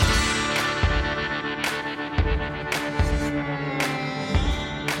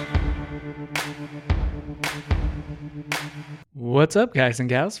What's up, guys and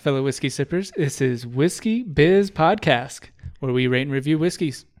gals, fellow whiskey sippers? This is Whiskey Biz Podcast, where we rate and review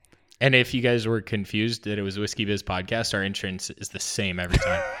whiskeys. And if you guys were confused that it was Whiskey Biz Podcast, our entrance is the same every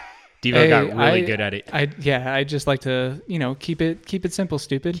time. Devo got really good at it. I just like to, keep it simple,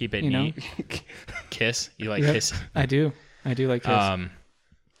 stupid. Keep it you neat. Kiss? You like kiss? I do like kiss.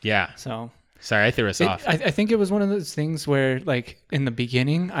 Yeah. So sorry, I threw us off. I think it was one of those things where, like, in the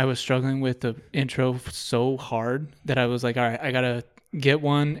beginning, I was struggling with the intro so hard that I was like, all right, I gotta get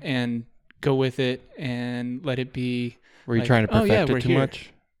one and go with it and let it be. Were you trying to perfect it too much?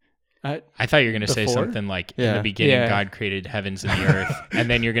 I thought you were going to say something like, in the beginning, God created heavens and the earth. And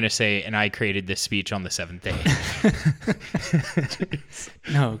then you're going to say, and I created this speech on the seventh day.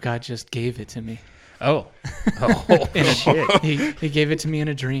 No, God just gave it to me. Oh shit. He gave it to me in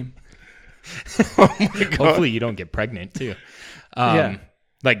a dream. Oh my God. Hopefully you don't get pregnant, too.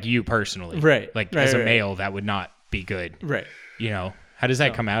 Like you personally. Right. Like as a male, that would not be good. Right. How does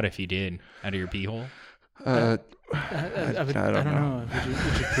that come out if you did? Out of your pee hole? I don't know.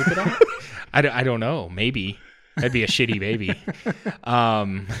 Would you poop it out? I don't know. Maybe. That'd be a shitty baby.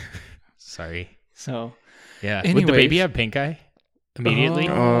 Sorry. So, yeah. Anyways, would the baby have pink eye immediately?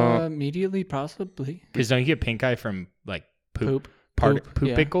 Immediately, possibly. Because don't you get pink eye from like poop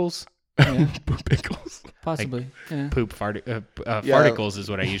yeah. pickles? Yeah. Poop pickles. Possibly. Yeah. Poop farticles is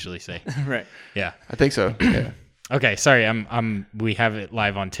what I usually say. Right. Yeah. I think so. Yeah. Okay, sorry. We have it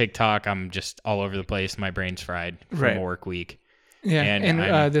live on TikTok. I'm just all over the place. My brain's fried from a work week. Yeah,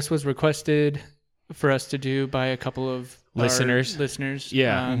 and this was requested for us to do by a couple of listeners.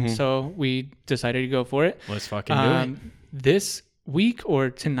 Yeah. So we decided to go for it. Let's fucking do it. This week or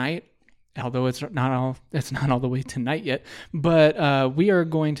tonight, although it's not all the way tonight yet, but we are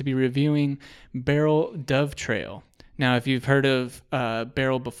going to be reviewing Barrel Dove Trail. Now, if you've heard of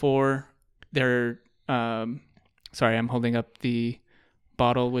Barrel before, they're sorry, I'm holding up the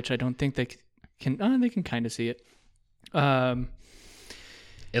bottle, which I don't think they can. They can kind of see it.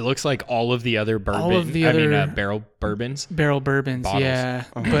 It looks like all of the other barrel bourbons. Barrel bourbons, bottles. Yeah.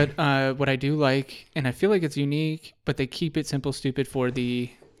 But what I do like, and I feel like it's unique, but they keep it simple, stupid for the.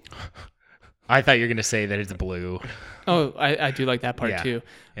 I thought you were gonna say that it's blue. Oh, I do like that part too.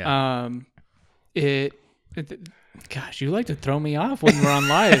 Yeah. Gosh, you like to throw me off when we're on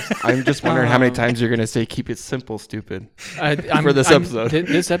live. I'm just wondering how many times you're going to say keep it simple, stupid for this episode.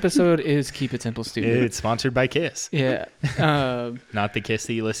 This episode is Keep It Simple, Stupid. It's sponsored by Kiss. Yeah. Not the Kiss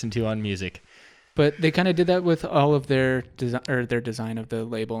that you listen to on music. But they kind of did that with all of their design of the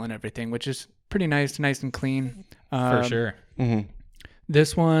label and everything, which is pretty nice and clean. For sure. Mm-hmm.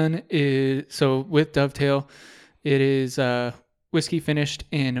 This one is, so with Dovetail, it is whiskey finished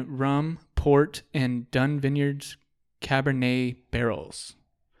in rum, port, and Dunn Vineyards Cabernet barrels.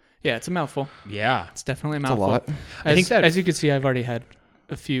 Yeah, it's a mouthful. Yeah, it's definitely a mouthful. It's a lot. I think that, as you can see, I've already had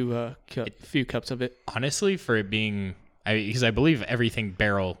a few cups of it. Honestly, for it being, because I believe everything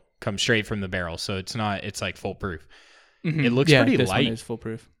barrel comes straight from the barrel, so it's like foolproof. Mm-hmm. It looks pretty this light. One is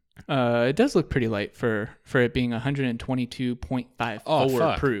foolproof. It does look pretty light for it being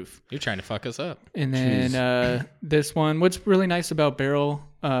 122.54 proof. You're trying to fuck us up. And then this one, what's really nice about barrel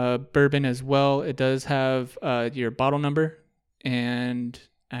bourbon as well, it does have your bottle number, and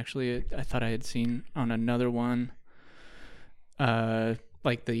actually I thought I had seen on another one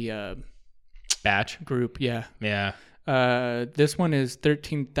like the batch group. Yeah. This one is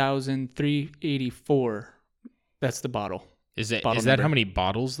 13,384. That's the bottle. Is that how many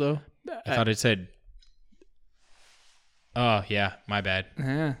bottles though? I thought it said. Oh yeah, my bad.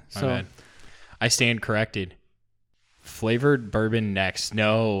 Yeah, my bad. I stand corrected. Flavored bourbon next.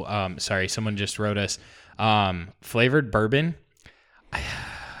 No, sorry, someone just wrote us. Flavored bourbon.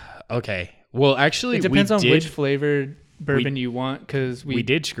 Okay. Well, actually, it depends on which flavored bourbon you want, because we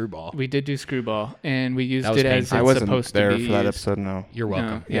did Screwball. We did do Screwball, and we used it as I it's wasn't supposed there to be for that used. episode. No, you're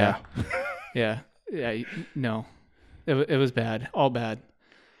welcome. No, yeah. No, it was bad. All bad.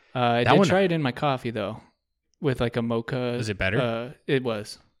 I did try it in my coffee though, with like a mocha. Was it better? It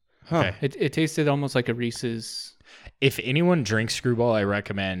was. Okay. It tasted almost like a Reese's. If anyone drinks Screwball, I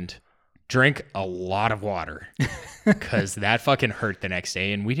recommend drink a lot of water, because that fucking hurt the next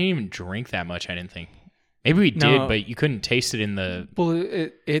day, and we didn't even drink that much. I didn't think. Maybe we did, but you couldn't taste it in the. Well,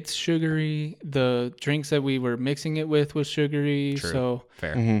 it's sugary. The drinks that we were mixing it with was sugary. True. So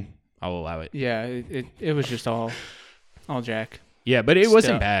fair. Mm-hmm. I'll allow it. Yeah, it was just all jack. Yeah, but it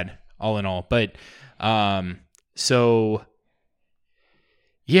wasn't bad all in all. But so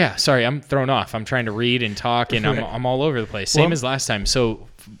yeah, sorry, I'm thrown off. I'm trying to read and talk, and I'm all over the place. Same as last time. So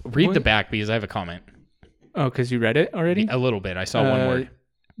read the back, because I have a comment. Oh, because you read it already? A little bit. I saw one word.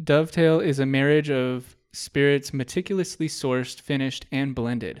 Dovetail is a marriage of spirits meticulously sourced, finished, and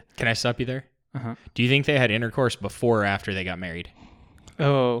blended. Can I stop you there? Uh-huh. Do you think they had intercourse before or after they got married?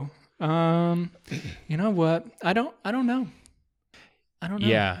 Oh, you know what? I don't know. I don't know.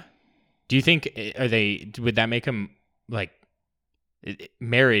 Yeah. Do you think would that make them like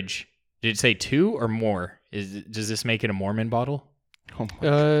marriage? Did it say 2 or more? Does this make it a Mormon bottle?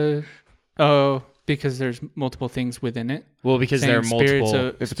 Because there's multiple things within it. Well, because there are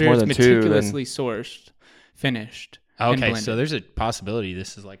multiple. If it's more than 2, meticulously sourced, finished. Okay, so there's a possibility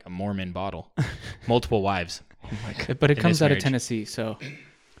this is like a Mormon bottle, multiple wives. Oh my God. But it comes out of Tennessee, so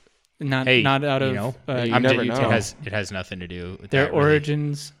not out of. You never know. It has nothing to do with their that,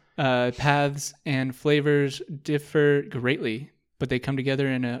 origins, paths, and flavors differ greatly, but they come together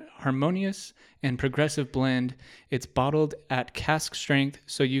in a harmonious and progressive blend. It's bottled at cask strength,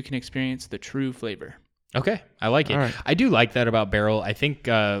 so you can experience the true flavor. Okay, I like it. Right. I do like that about Barrel. I think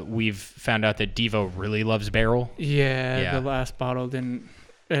we've found out that Devo really loves Barrel. Yeah. The last bottle didn't.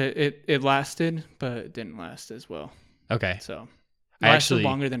 It lasted, but it didn't last as well. Okay, so it lasted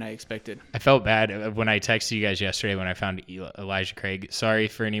longer than I expected. I felt bad when I texted you guys yesterday when I found Elijah Craig. Sorry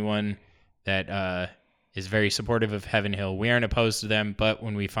for anyone that is very supportive of Heaven Hill. We aren't opposed to them, but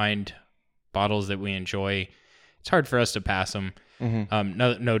when we find bottles that we enjoy, it's hard for us to pass them.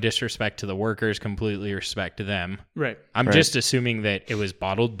 Mm-hmm. No disrespect to the workers, completely respect to them. Right. I'm just assuming that it was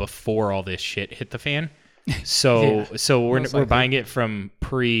bottled before all this shit hit the fan. So we're buying it from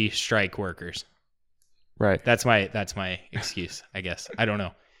pre-strike workers. Right. That's my excuse, I guess. I don't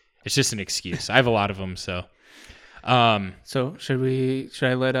know. It's just an excuse. I have a lot of them, so. So should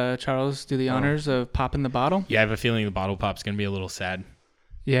I let Charles do the honors of popping the bottle? Yeah, I have a feeling the bottle pop's gonna be a little sad.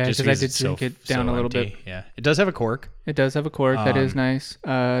 Yeah, because I did drink it down a little bit. Yeah, it does have a cork. It does have a cork. That is nice.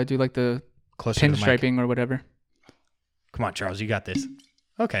 I do like the pinstriping or whatever. Come on, Charles, you got this.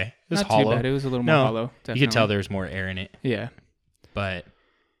 Okay, it was not hollow. Too bad. It was a little more hollow. Definitely. You could tell there's more air in it. Yeah. But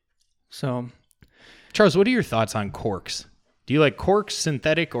so, Charles, what are your thoughts on corks? Do you like corks,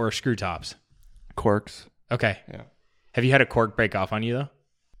 synthetic, or screw tops? Corks. Okay. Yeah. Have you had a cork break off on you though?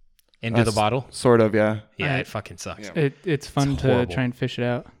 Into the bottle? Sort of, yeah. Yeah, it fucking sucks. Yeah. It's fun to try and fish it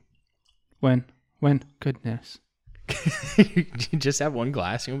out. When? Goodness. You just have one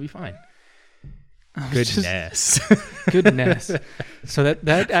glass, you'll be fine. Goodness. Goodness. So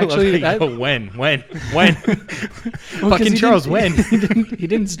that actually when fucking Charles, when he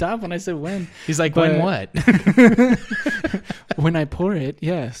didn't stop when I said when. He's like, when what? When I pour it,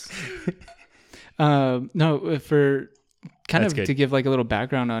 yes. No, for kind of to give like a little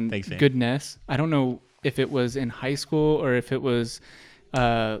background on Goodness. I don't know if it was in high school or if it was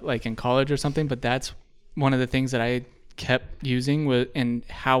like in college or something, but that's one of the things that I kept using and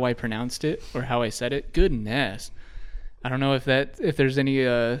how I pronounced it or how I said it. Goodness. I don't know if there's any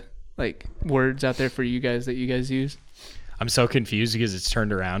like words out there for you guys that you guys use. I'm so confused because it's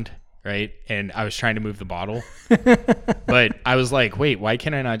turned around, right? And I was trying to move the bottle, but I was like, wait, why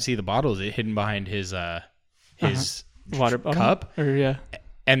can I not see the bottle? Is it hidden behind his water bottle cup? Or yeah.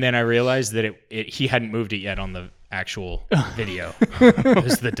 And then I realized that he hadn't moved it yet on the actual video. It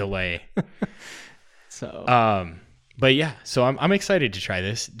was the delay. So but yeah, so I'm excited to try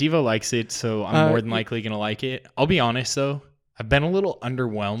this. Devo likes it, so I'm more than likely gonna like it. I'll be honest though, I've been a little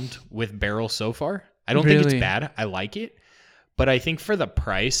underwhelmed with Barrel so far. I don't think it's bad. I like it, but I think for the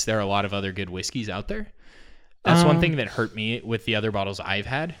price, there are a lot of other good whiskeys out there. That's one thing that hurt me with the other bottles I've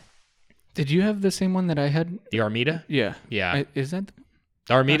had. Did you have the same one that I had? The Armida? Yeah. Is that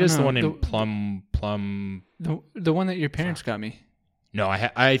the Armida is the one in plum? The one that your parents got me. No,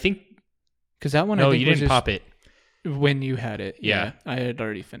 I think because that one. No, I think you didn't pop it when you had it. Yeah, I had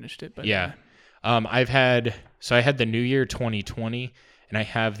already finished it. But yeah, I had the New Year 2020, and I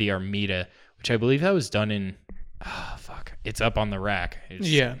have the Armida, which I believe that was done in. Oh, fuck! It's up on the rack. It's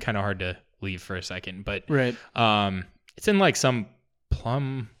kind of hard to leave for a second, but right. It's in like some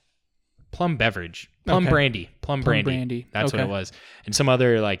plum beverage, brandy. That's what it was, and some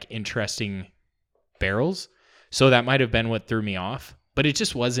other like interesting barrels. So that might have been what threw me off, but it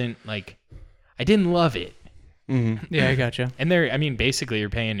just wasn't like I didn't love it. Mm-hmm. Yeah, I gotcha. And basically you're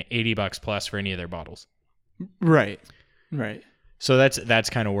paying $80 plus for any of their bottles. Right. So that's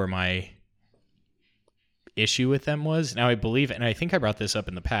kind of where my issue with them was. Now I believe, and I think I brought this up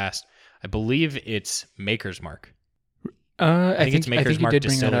in the past, I believe it's Maker's Mark. I think it's Maker's Mark. You did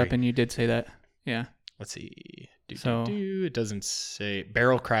bring that up, and you did say that. Yeah. Let's see. It doesn't say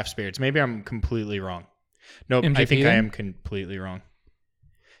Barrel Craft Spirits. Maybe I'm completely wrong. Nope, MGP I think I am completely wrong.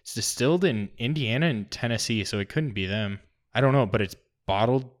 It's distilled in Indiana and Tennessee, so it couldn't be them. I don't know, but it's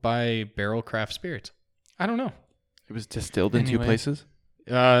bottled by Barrel Craft Spirits. I don't know. It was distilled in 2 places?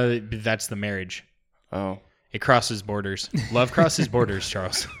 That's the marriage. Oh. It crosses borders. Love crosses borders,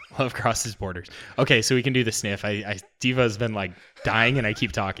 Charles. Love crosses borders. Okay, so we can do the sniff. Diva's been like dying, and I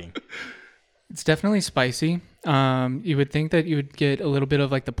keep talking. It's definitely spicy. You would think that you would get a little bit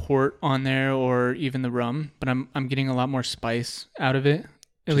of like the port on there, or even the rum, but I'm getting a lot more spice out of it.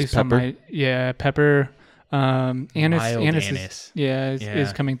 At least pepper? on my pepper. Anise.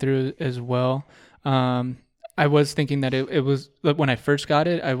 Is coming through as well. I was thinking that it was when I first got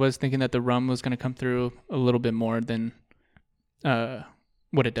it. I was thinking that the rum was going to come through a little bit more than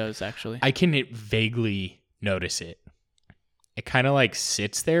what it does actually. I can vaguely notice it. It kind of like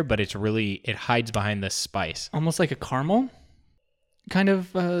sits there, but it hides behind the spice. Almost like a caramel, kind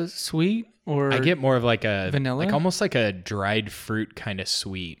of sweet, or I get more of like a vanilla, like almost like a dried fruit kind of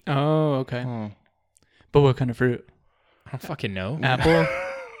sweet. Oh, okay. But what kind of fruit? I don't fucking know. Apple?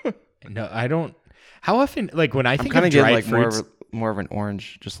 No, I don't. How often, like when I think of dried like fruits, more of an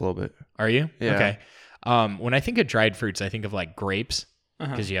orange, just a little bit. Are you? Yeah. Okay. When I think of dried fruits, I think of like grapes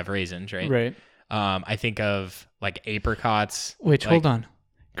because you have raisins, right? Right. I think of like apricots. Which, hold on.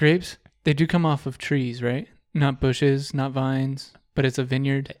 Grapes, they do come off of trees, right? Not bushes, not vines, but it's a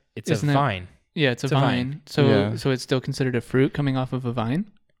vineyard. It's a vine. Yeah, it's a vine. So it's still considered a fruit coming off of a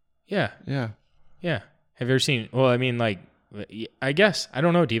vine? Yeah. Yeah. Yeah. Have you ever seen, well, I mean, like, I guess. I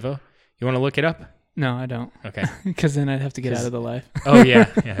don't know, Devo. You want to look it up? No, I don't. Okay. Because then I'd have to get out of the life. Oh, yeah.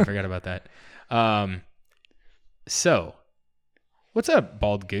 Yeah, I forgot about that. So, what's up,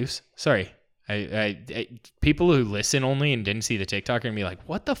 Bald Goose? Sorry. I people who listen only and didn't see the TikTok are going to be like,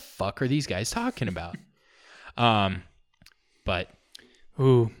 what the fuck are these guys talking about? But.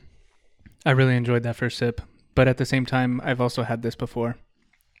 Ooh, I really enjoyed that first sip. But at the same time, I've also had this before.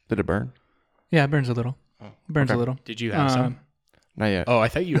 Did it burn? Yeah, it burns a little. It burns a little. Did you have some? Not yet. Oh, I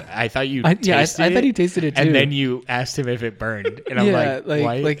thought you tasted I thought he tasted it too. And then you asked him if it burned. And I'm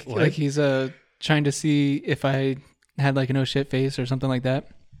like he's trying to see if I had like an oh shit face or something like that.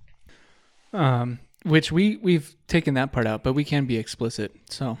 Which we've taken that part out, but we can be explicit.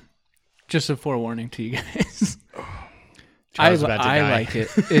 So just a forewarning to you guys. I like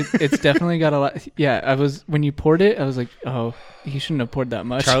it. It's definitely got a lot. Yeah, when you poured it, I was like, oh, he shouldn't have poured that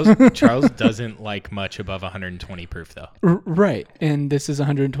much. Charles doesn't like much above 120 proof though. Right, and this is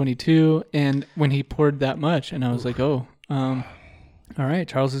 122, and when he poured that much, and I was like, oh, all right,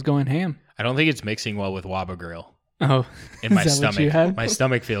 Charles is going ham. I don't think it's mixing well with Waba Grill. Oh, in my stomach. My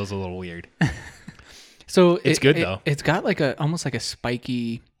stomach feels a little weird. So it's good though. It's got like almost like a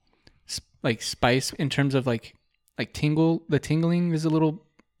spiky, like spice in terms of like tingle. The tingling is a little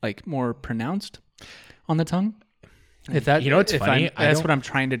like more pronounced on the tongue. If that, it's funny. That's what I'm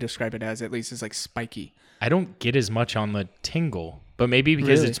trying to describe it as. At least is like spiky. I don't get as much on the tingle, but maybe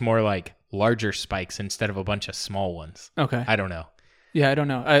because it's more like larger spikes instead of a bunch of small ones. Okay. I don't know. Yeah, I don't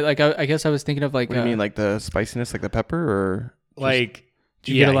know. I guess I was thinking of like. What do you mean, like the spiciness, like the pepper, or like?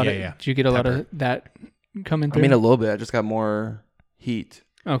 Do you get a lot of? Do you get a lot of that coming through? I mean, a little bit. I just got more heat.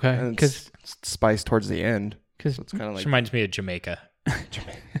 Okay, because spice towards the end. Because it's kind of like reminds me of Jamaica.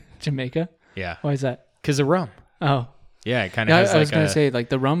 Jamaica. Yeah. Why is that? Because of rum. Oh. Yeah, it kind of. I was gonna say like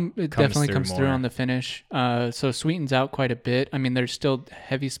the rum definitely comes through on the finish. So sweetens out quite a bit. I mean, there's still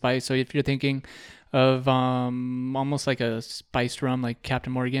heavy spice. So if you're thinking of almost like a spiced rum, like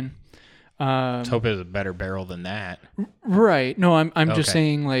Captain Morgan. Let's hope it's a better barrel than that. Right. No, I'm just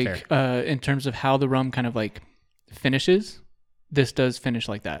saying like in terms of how the rum kind of like finishes, this does finish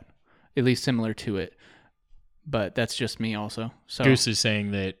like that, at least similar to it. But that's just me also. So Goose is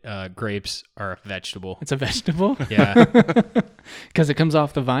saying that grapes are a vegetable. It's a vegetable? Yeah. Because it comes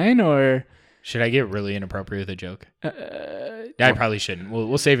off the vine, or? Should I get really inappropriate with a joke? Yeah, I probably shouldn't.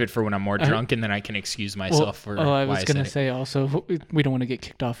 We'll save it for when I'm more drunk, and then I can excuse myself for I was going to say also, we don't want to get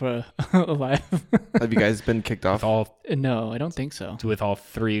kicked off a live. Have you guys been kicked off? No, I don't think so. With all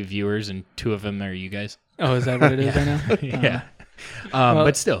 3 viewers, and 2 of them are you guys. Oh, is that what it is right now? Yeah.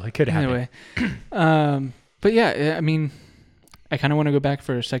 But still, it could happen. Anyway. But yeah, I mean, I kind of want to go back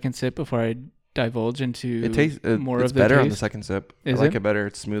for a second sip before I divulge into more of the better taste. On the second sip. Is I like it better.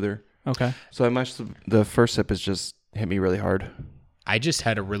 It's smoother. Okay. So the first sip has just hit me really hard. I just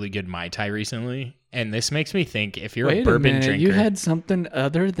had a really good Mai Tai recently, and this makes me think if you're Wait a bourbon minute, drinker. You had something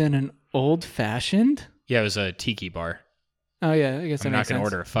other than an old fashioned? Yeah, it was a tiki bar. Oh yeah, I guess I'm not going to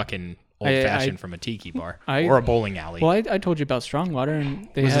order a fucking old fashioned from a tiki bar or a bowling alley. Well, I told you about Strong Water, and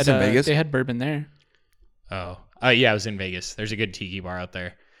they was had this in Vegas? They had bourbon there. Oh, yeah, I was in Vegas. There's a good tiki bar out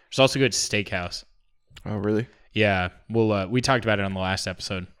there. There's also a good steakhouse. Oh, really? Yeah, we talked about it on the last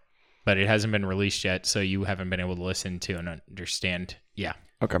episode, but it hasn't been released yet, so you haven't been able to listen to and understand. Yeah.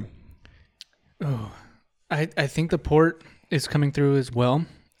 Okay. Oh, I think the port is coming through as well.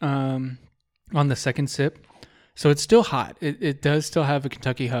 on the second sip. So it's still hot. It does still have a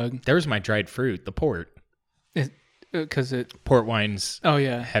Kentucky hug. There's my dried fruit, the port. Because port wine's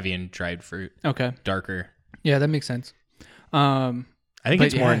yeah, heavy in dried fruit. Okay. Darker. Yeah, that makes sense. I think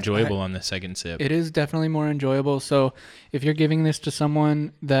it's more enjoyable on the second sip. It is definitely more enjoyable. So if you're giving this to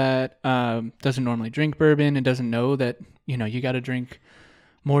someone that doesn't normally drink bourbon and doesn't know that, you got to drink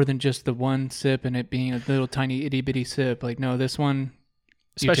more than just the one sip and it being a little tiny itty bitty sip. Like, no, this one,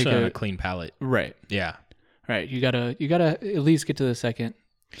 especially on a clean palate. Right. Yeah. Right. You gotta at least get to the second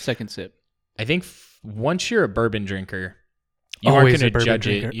sip. I think once you're a bourbon drinker, you aren't going to judge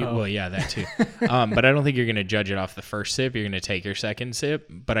it. Well, yeah, that too. But I don't think you're going to judge it off the first sip. You're going to take your second sip.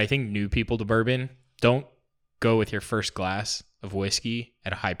 But I think new people to bourbon, don't go with your first glass of whiskey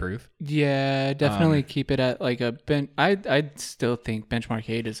at a high proof. Yeah, definitely keep it at like a I still think Benchmark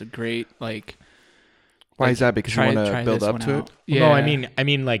 8 is a great like. Why is that? Because you want to build up to it? Yeah. No, I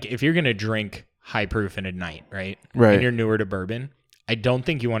mean, like if you're going to drink high proof in a night, right? Right. And you're newer to bourbon, I don't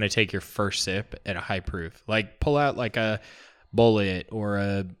think you want to take your first sip at a high proof. Like pull out like a Bullet or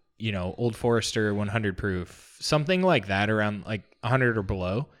a Old Forester 100 proof, something like that around like 100 or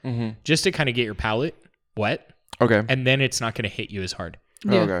below, just to kind of get your palate wet. Okay. And then it's not going to hit you as hard.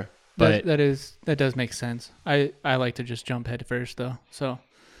 Yeah. Okay. But that does make sense. I like to just jump head first though. So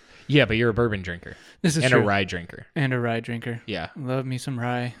yeah, but you're a bourbon drinker. This is and true. a rye drinker. And a rye drinker. Yeah. Love me some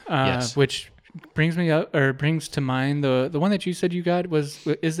rye. Yes. Which brings to mind the one that you said you got is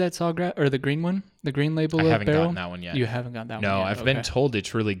that Sawgrass or the green one, the green label? I haven't barrel? gotten that one yet. You haven't got that one. No, yet. I've been told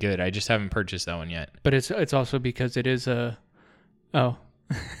it's really good. I just haven't purchased that one yet. But it's also because it is a. Oh,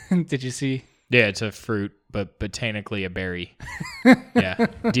 did you see? Yeah, it's a fruit, but botanically a berry. Yeah,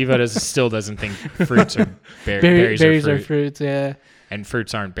 Diva still doesn't think fruits are berries. Berries are fruits. Yeah. And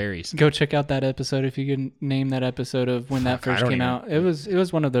fruits aren't berries. Go check out that episode if you can name that episode of when that first came out. It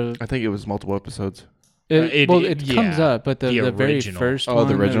was one of the. I think it was multiple episodes. It comes up, but the very first one,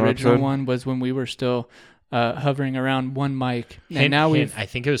 the original one was when we were still hovering around one mic. And now I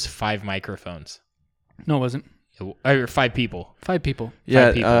think it was 5 microphones. No, it wasn't. Or 5 people. 5 people. Yeah.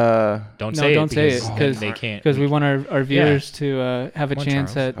 5 people. Don't say it because they can't. Because we want our viewers to have a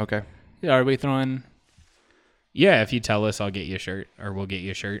chance at. Okay. Are we throwing? Yeah, if you tell us, I'll get you a shirt, or we'll get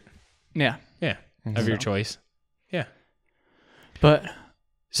you a shirt. Yeah. Yeah. Of your choice. Yeah. But.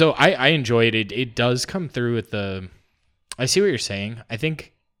 So I enjoy it. It does come through with the. I see what you're saying. I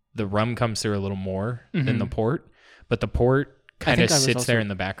think the rum comes through a little more than the port, but the port kind of sits there in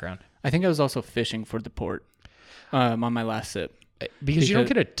the background. I think I was also fishing for the port on my last sip. Because you don't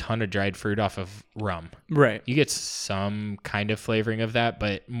get a ton of dried fruit off of rum. Right. You get some kind of flavoring of that,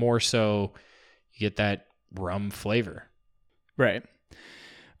 but more so you get that rum flavor. Right.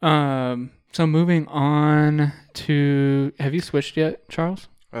 So moving on to, have you switched yet, Charles?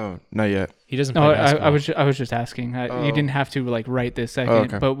 Oh, not yet. He doesn't play basketball. I was just asking. You didn't have to like right this second. Oh,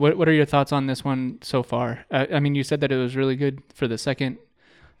 okay. But what are your thoughts on this one so far? I mean, you said that it was really good for the second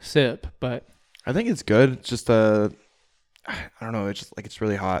sip, but I think it's good. It's just I don't know. It's just like it's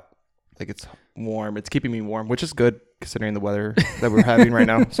really hot. Like it's warm. It's keeping me warm, which is good considering the weather that we're having right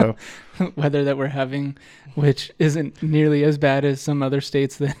now. So weather that we're having, which isn't nearly as bad as some other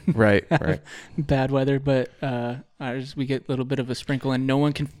states that right. bad weather, but ours we get a little bit of a sprinkle and no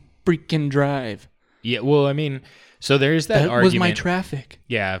one can freaking drive. Yeah, well, I mean, so there's that argument. That was my traffic.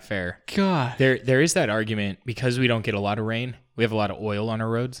 Yeah, fair. God. There is that argument because we don't get a lot of rain. We have a lot of oil on our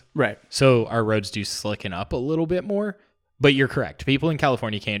roads. Right. So our roads do slicken up a little bit more. But you're correct. People in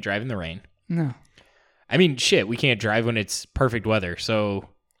California can't drive in the rain. No. I mean, shit, we can't drive when it's perfect weather. So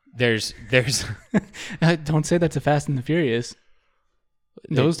there's don't say that's a Fast and the Furious.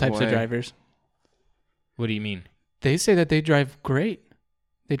 Those types of drivers. What do you mean? They say that they drive great.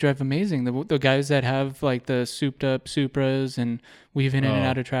 They drive amazing. The guys that have like the souped up Supras and weave in and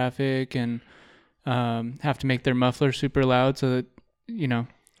out of traffic and have to make their muffler super loud so that,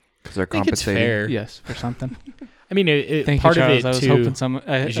 because they're compensating. Fair. Yes, for something. I mean, Thank part you, of Charles. it I was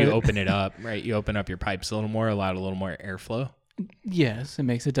hoping is you open it up, right? You open up your pipes a little more, allow a little more airflow. Yes, it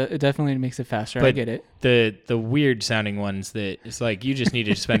makes it. It definitely makes it faster. But I get it. The weird sounding ones that it's like you just need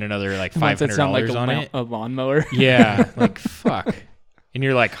to spend another like $500 on it. A lawnmower. Yeah, like fuck. And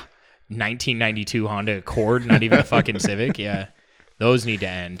you're like 1992 Honda Accord, not even a fucking Civic. Yeah. Those need to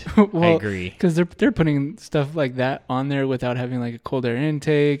end. Well, I agree. Because they're putting stuff like that on there without having like a cold air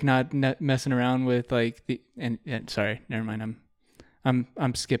intake, not messing around with like and sorry, never mind.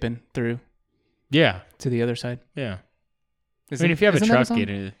 I'm skipping through. Yeah. To the other side. Yeah. If you have a truck, get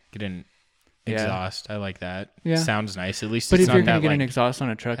an exhaust. I like that. Yeah. Sounds nice. At least but it's if not you're gonna that, get an exhaust on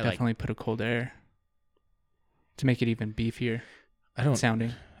a truck, definitely put a cold air to make it even beefier. I don't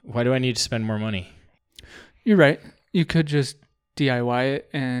sounding. Why do I need to spend more money? You're right. You could just DIY it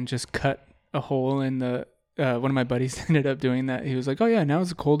and just cut a hole in the. One of my buddies ended up doing that. He was like, "Oh yeah, now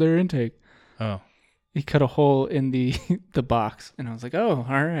it's a cold air intake." Oh, He cut a hole in the the box, and I was like, "Oh,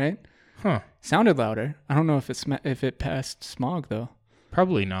 all right." huh? Sounded louder. I don't know if it passed smog though.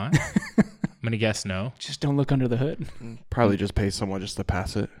 Probably not. I'm gonna guess no. Just don't look under the hood. Probably just pay someone just to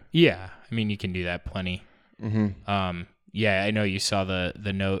pass it. Yeah, I mean you can do that plenty. Mm-hmm. Yeah, I know you saw the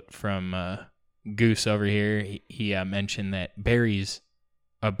note from Goose over here. He mentioned that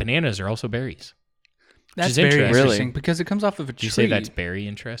bananas are also berries. That's is very interesting. interesting Really? because it comes off of a Did tree. you say that's very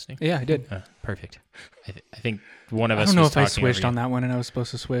interesting? Yeah, I did. Perfect. I think one of I us. don't know was if I talking over swished you. on that one and I was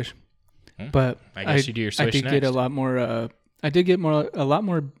supposed to swish, Hmm. but I guess you do your swish I did next. get a lot more. I did get a lot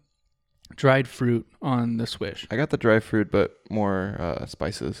more dried fruit on the swish. I got the dry fruit, but more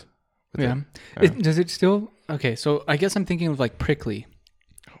spices. with Yeah. it. Does it still? Okay, so I guess I'm thinking of like prickly,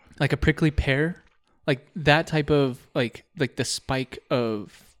 like a prickly pear, like that type of like the spike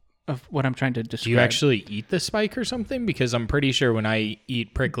of what I'm trying to describe. Do you actually eat the spike or something? Because I'm pretty sure when I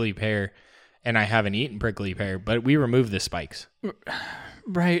eat prickly pear, and I haven't eaten prickly pear, but we remove the spikes.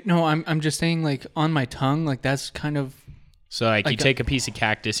 Right? No, I'm just saying like on my tongue, like that's kind of So like you Like take a piece of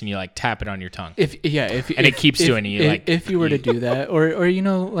cactus and you like tap it on your tongue. if And it keeps doing it, you, like, if you were to do that, or you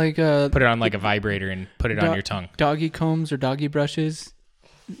know like Put it on like a vibrator and put it on your tongue. doggy combs or doggy brushes.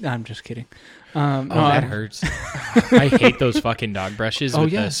 I'm just kidding. Oh, No, that I'm- hurts. I hate those fucking dog brushes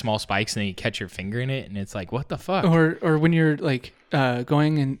with yeah. the small spikes, and then you catch your finger in it, and it's like, what the fuck? Or when you're like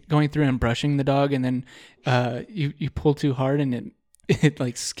going through and brushing the dog, and then you pull too hard and it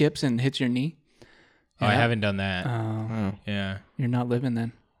like skips and hits your knee. Oh, I haven't done that. Oh. Yeah. You're not living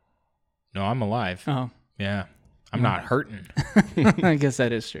then. No, I'm alive. Oh, Yeah. I'm not hurting. I guess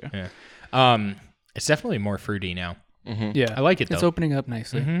that is true. Yeah. It's definitely more fruity now. Mm-hmm. Yeah, I like it though. it's opening up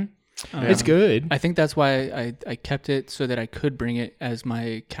nicely. Mhm. Um, It's good. I think that's why I kept it so that I could bring it as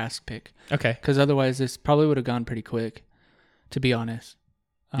my cask pick. Okay. Because otherwise, this probably would have gone pretty quick, to be honest.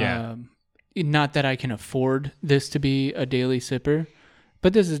 Yeah. Not that I can afford this to be a daily sipper,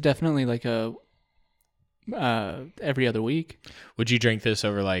 but this is definitely like a every other week. Would you drink this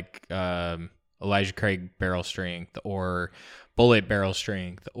over like Elijah Craig barrel strength or Bullet barrel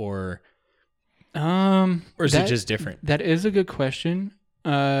strength or is it just different? That is a good question.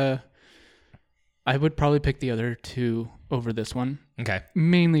 I would probably pick the other two over this one, Okay.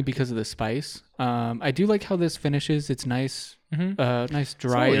 mainly because of the spice. I do like how this finishes. It's nice, Mm-hmm. nice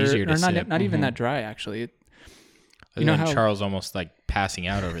dry, easier to or not sip. not even Mhm. that dry actually. You know know how- Charles almost like passing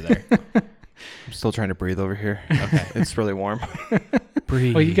out over there. I'm still trying to breathe over here. Okay. It's really warm.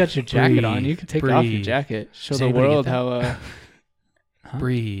 Breathe. Well, you got your jacket on. You can take off your breathe. jacket. Show Does the anybody get world that? how. Huh?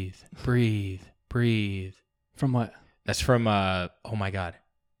 Breathe. Breathe. Breathe. From what? That's from oh my god.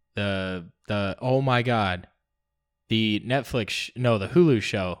 The oh my god. The Netflix the Hulu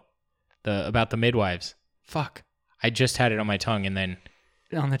show. About the midwives. Fuck. I just had it on my tongue and then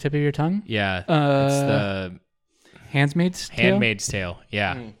On the tip of your tongue? yeah, it's the Handmaid's Tale? Handmaid's Tale.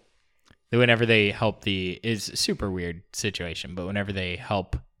 Yeah. Mm. Whenever they help is a super weird situation, but whenever they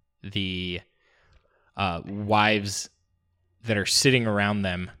help the wives that are sitting around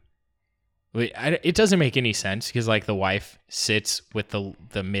them, it doesn't make any sense because like the wife sits with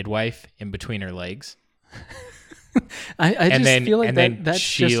the midwife in between her legs, I just feel like that's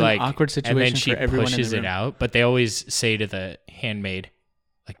she just like an awkward situation and then she for everyone pushes in the it room. out. But they always say to the handmaid,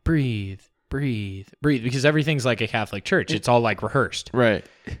 like breathe, breathe, breathe, because everything's like a Catholic church. It's all like rehearsed. Right.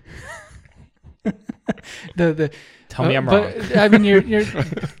 Tell me I'm wrong. But I mean, you're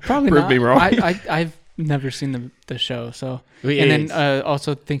probably Prove not. me wrong. I've never seen the show, so and then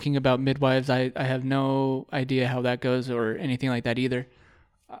also thinking about midwives, I have no idea how that goes or anything like that either.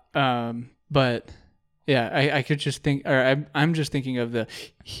 But yeah, I could just think, or I'm just thinking of the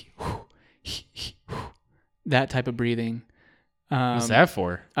that type of breathing. What's that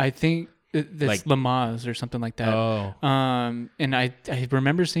for? I think this Like- Lamaze or something like that. Oh. And I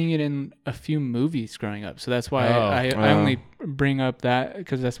remember seeing it in a few movies growing up, so that's why Oh. I only bring up that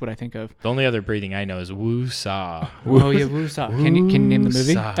because that's what I think of. The only other breathing I know is woo-saw. Oh yeah, Woosah. Can you name the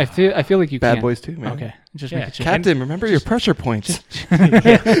movie? Woosah. I feel like you Bad can. Boys too, man. Okay, just Yeah. making sure. Captain, remember your pressure points.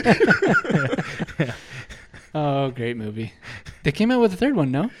 Oh, great movie. They came out with a third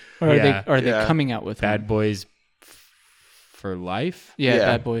one, no? Or Yeah. are they Yeah. coming out with Bad one? Boys for Life? Yeah, Yeah.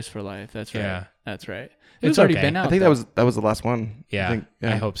 Bad Boys for Life. That's right. Yeah. That's right. It was It's already okay. been out. I think though. that was the last one. Yeah, I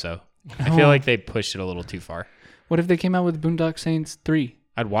I hope so. I No. feel like they pushed it a little too far. What if they came out with Boondock Saints 3?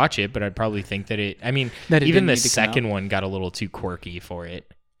 I'd watch it, but I'd probably think that even That it the didn't need to come second one got a little too quirky for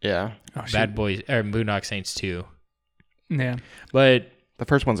it. Yeah. Oh, shoot. Bad Boys or Boondock Saints 2. Yeah. But The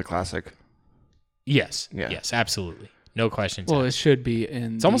first one's a classic. Yes. Yeah. Yes, absolutely. No questions Well, it asked. should be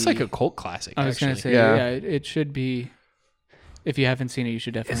in. It's almost like a cult classic. I was actually. gonna say, Yeah. yeah, it should be. If you haven't seen it, you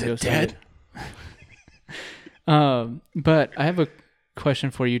should definitely go see it. But I have a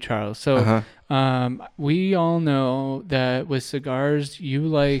question for you, Charles. So, we all know that with cigars, you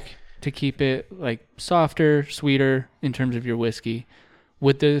like to keep it like softer, sweeter in terms of your whiskey.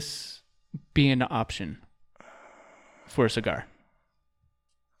 Would this be an option for a cigar?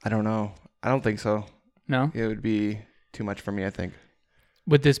 I don't know. I don't think so. No? It would be too much for me, I think.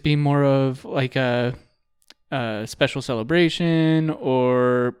 Would this be more of like a special celebration,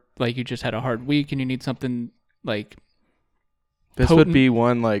 or like you just had a hard week and you need something like This potent? would be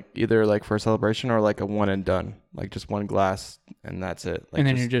one like either like for a celebration or like a one and done, like just one glass and that's it. Like and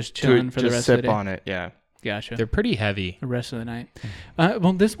then you're just chilling for the rest of the day? Sip on it, yeah. Gotcha. They're pretty heavy. The rest of the night.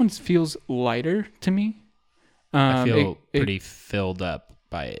 Well, this one feels lighter to me. I feel pretty filled up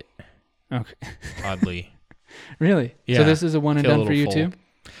by it, Okay. oddly. Really? Yeah. So this is a one and Feel a done for you little too?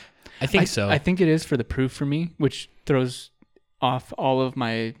 I think so. I think it is for the proof for me, which throws off all of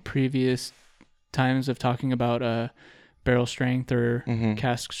my previous times of talking about barrel strength or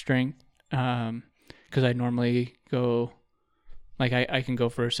cask strength. Because I normally go, like I can go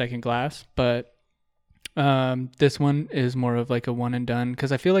for a second glass, but this one is more of like a one and done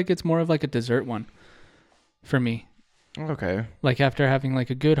because I feel like it's more of like a dessert one for me. Okay. Like after having like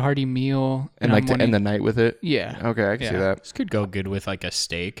a good hearty meal And like to end the night with it? Yeah. Okay, I can see that. This could go good with like a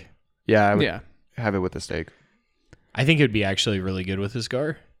steak. Yeah, I would Yeah. have it with the steak. I think it would be actually really good with a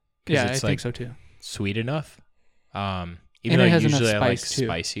cigar. 'Cause Yeah, I it's think like so too. sweet enough. Even And though it has enough usually I like spice, too.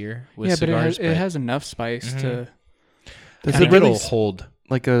 spicier with Yeah, cigars. but it has enough spice to. Does I it think really it'll hold.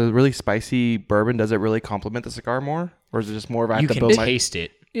 like a really spicy bourbon? Does it really complement the cigar more, or is it just more of I have You to can build my? taste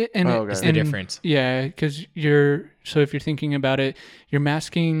it. And Oh, okay. It's the and- difference. Yeah, because so if you're thinking about it, you're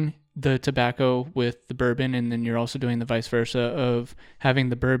masking the tobacco with the bourbon, and then you're also doing the vice versa of having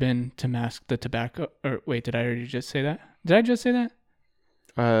the bourbon to mask the tobacco. Or wait, did I already just say that? Did I just say that?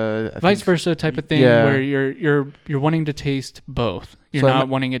 I Vice think- versa type of thing, Yeah. where you're wanting to taste both. You're So not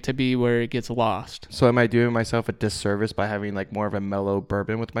wanting it to be where it gets lost. So am I doing myself a disservice by having like more of a mellow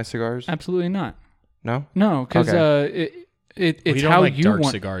bourbon with my cigars? Absolutely not. No. No, because it's We don't how like you dark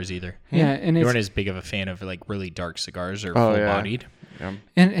want. cigars either. Yeah, and You it's aren't as big of a fan of like really dark cigars or Oh, full yeah. bodied. Yeah.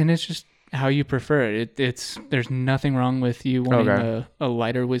 and it's just how you prefer it. It's there's nothing wrong with you wanting Okay. a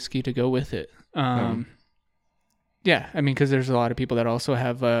lighter whiskey to go with it. Yeah, I mean, because there's a lot of people that also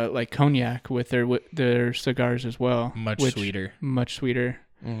have like cognac with their cigars as well, Much sweeter. much sweeter.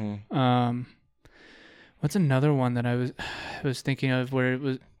 Mm-hmm. What's another one that I was thinking of where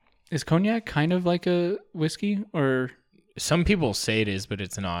is cognac kind of like a whiskey or Some people say it is, but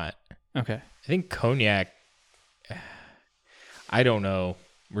it's not. okay? I think cognac. I don't know,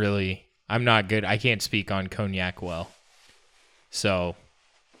 really. I'm not good. I can't speak on cognac well. So,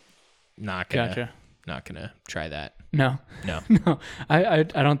 not gonna try that. No, No. no, I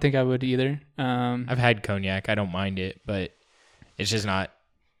don't think I would either. I've had cognac. I don't mind it, but it's just not.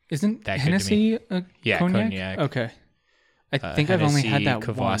 Isn't that good to Hennessy a Yeah, cognac? Okay. I think I've only had that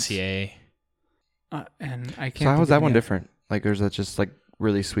once. Cavassier. And I can't. So how think is that of one any- different? Like, or is that just like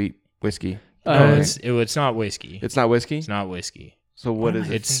really sweet whiskey? No, Uh, it's not whiskey. It's not whiskey. It's not whiskey. So what What is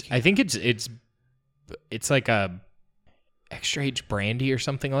am I it? I think it's like a extra age brandy or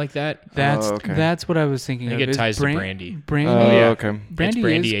something like that. That's okay. that's what I was thinking. I think of. it is ties to brandy. Brandy. Oh, yeah. okay. Brandy it's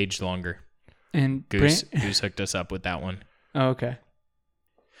brandy is aged longer. and Goose hooked us up with that one. Oh, okay.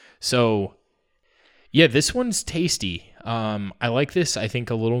 So, yeah, this one's tasty. I like this. I think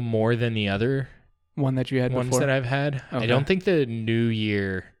a little more than the other One that you had ones before. that I've had. Okay. I don't think the New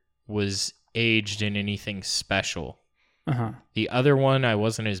Year was aged in anything special. The other one, I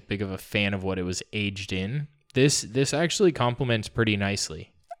wasn't as big of a fan of what it was aged in. This actually complements pretty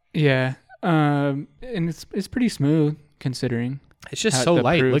nicely. Yeah. And it's pretty smooth considering. It's just How- so the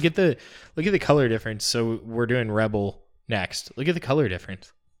light. proof. Look at the color difference. So we're doing Rebel next. Look at the color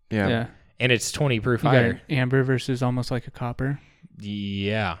difference. Yeah. And it's 20 proof You got higher. an amber versus almost like a copper.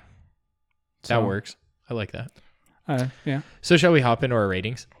 Yeah. So, That works. I like that. Yeah. So shall we hop into our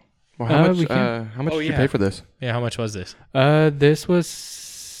ratings? Well, how we much? can. How much Oh, did you yeah. pay for this? Yeah, how much was this? This was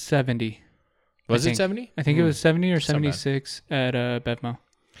 70. Was I it think. 70? I think it was 70 or That's not bad. 76 at Bevmo.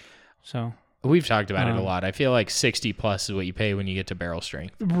 So We've talked about it a Um, lot. I feel like 60 plus is what you pay when you get to barrel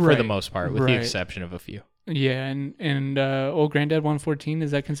strength for the Right, most part, with right. the exception of a few. yeah, and Old Granddad 114,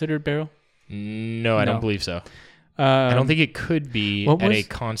 is that considered barrel? No, I No. don't believe so. I don't think it could be what at a was-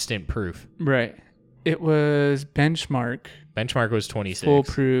 constant proof. Right. It was Benchmark Benchmark was 26.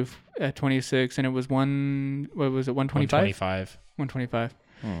 foolproof at 26, and it was 125? 125. 125.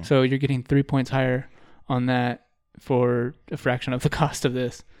 So you're getting 3 points higher on that for a fraction of the cost of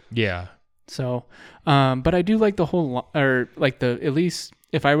this. Yeah. So, but I do like the whole, at least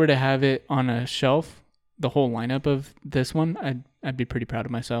if I were to have it on a shelf, the whole lineup of this one, I'd be pretty proud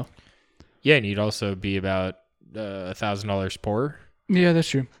of myself. Yeah, and you'd also be about $1,000 poorer. Yeah, that's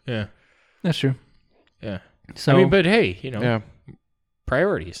true. Yeah. That's true. Yeah. So, I mean, but hey, Yeah.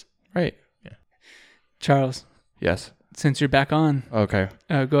 priorities. Right. Charles, Yes. since you're back on, Okay.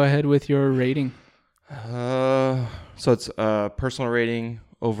 go ahead with your rating. So it's personal rating,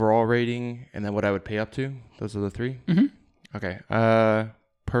 overall rating, and then what I would pay up to. Those are the three. Mm-hmm. Okay.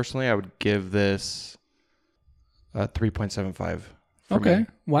 Personally, I would give this a 3.75. Okay. Me.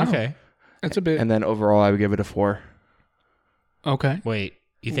 Wow. Okay. That's a bit. And then overall, I would give it a 4. Okay. Wait,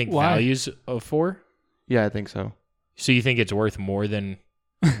 you think Why? value's a 4? Yeah, I think so. So you think it's worth more than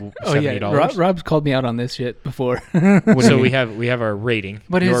 $70? Oh yeah, Rob's called me out on this shit before. What do you So mean? we have our rating.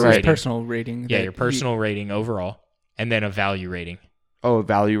 But Your his rating. personal rating. Yeah, that your personal rating overall, and then a value rating. Oh,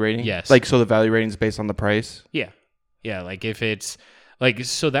 value rating? Yes. Like, so the value rating is based on the price? Yeah. Yeah, like if it's like,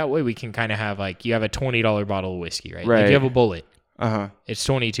 so that way we can kind of have like, you have a $20 bottle of whiskey, right? Like Right. you have a Bullet. Uh-huh. It's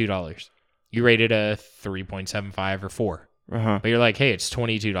 $22. You rate it a 3.75 or 4. Uh-huh. But you're like, hey, it's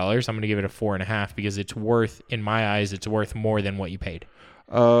 $22. I'm going to give it a 4.5 because it's worth, in my eyes, it's worth more than what you paid.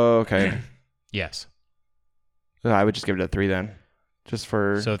 Oh, okay. Yes. I would just give it a 3 then. Just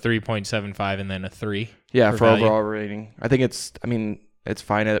for... So 3.75 and then a 3. yeah, for for value. overall rating. I think it's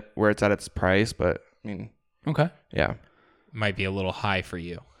fine at where it's at its price, but, I mean, Okay. yeah. Might be a little high for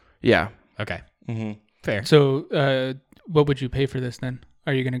you. Yeah. Okay. Mm-hmm. Fair. So, what would you pay for this then?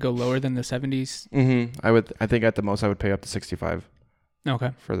 Are you going to go lower than the 70s? Mm-hmm. I think at the most I would pay up to 65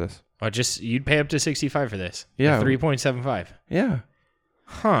 Okay. for this. Well, you'd pay up to 65 for this. Yeah. 3.75. Yeah.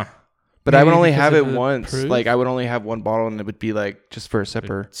 Huh. But I Maybe would only because have of it the once. proof? Like, I would only have one bottle and it would be like just for a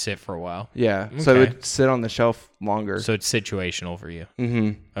sipper. Sit for a while. Yeah. So it Okay. would sit on the shelf longer. So it's situational for you.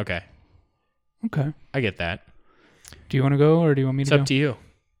 Mm-hmm. Okay. Okay. I get that. Do you want to go or do you want me It's to go? up to you.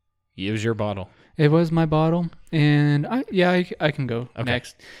 It was your bottle. It was my bottle, and I can go Okay.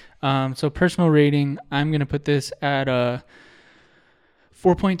 next. So personal rating, I'm going to put this at a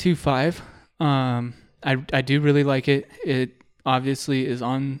 4.25. I do really like it. It obviously is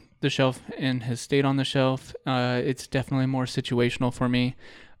on the shelf and has stayed on the shelf. It's definitely more situational for me.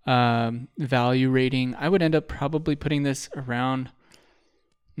 Value rating, I would end up probably putting this around.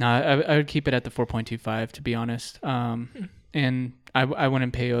 I would keep it at the 4.25 to be honest. And I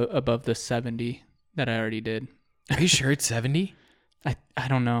wouldn't pay above the 70 that I already did. Are you sure it's 70? I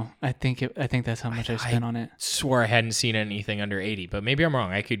don't know. I think that's how much I spent on it. Swore I hadn't seen anything under 80, but maybe I'm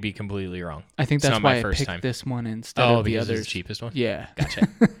wrong. I could be completely wrong. I think It's that's not my why I first picked time. this one instead Oh, of the because others. it's the cheapest one? Yeah.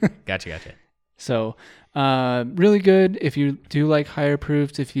 Gotcha. So, really good if you do like higher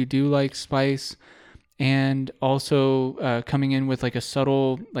proofs, if you do like spice, and also coming in with like a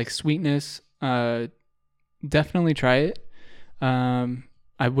subtle like sweetness. Definitely try it.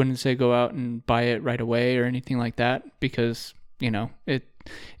 I wouldn't say go out and buy it right away or anything like that because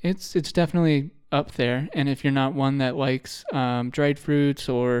it's definitely up there. And if you're not one that likes dried fruits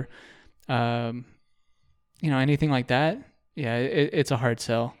or anything like that, yeah, it's a hard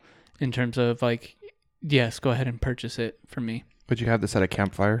sell in terms of like, yes, go ahead and purchase it for me. Would you have this at a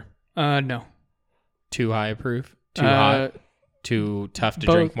campfire? No. Too high proof? Too hot? Too tough to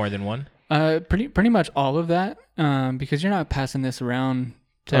drink both. more than one? Pretty much all of that, because you're not passing this around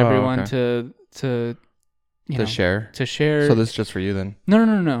to everyone okay. to share? to share. So this is just for you then?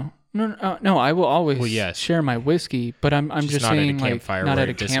 No. I will always share my whiskey, but I'm just not at a saying like campfire not where at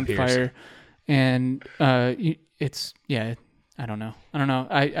a it disappears. campfire, and it's I don't know.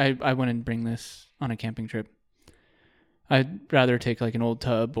 I wouldn't bring this on a camping trip. I'd rather take like an old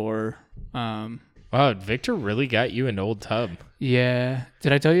tub or Wow, Victor really got you an old tub. Yeah.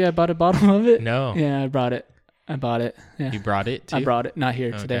 Did I tell you I bought a bottle of it? No. Yeah, I bought it. Yeah. You brought it too? I brought it. Not here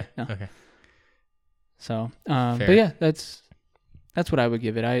Okay. today. No. Okay. So, Fair. but yeah, that's what I would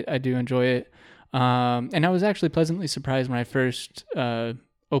give it. I do enjoy it. And I was actually pleasantly surprised when I first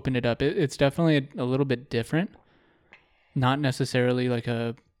opened it up. It's definitely a little bit different. Not necessarily like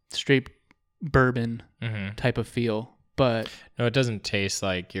a straight bourbon type of feel, but No, it doesn't taste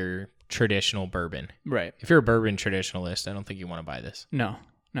like your traditional bourbon. right. If you're a bourbon traditionalist, I don't think you want to buy this. No.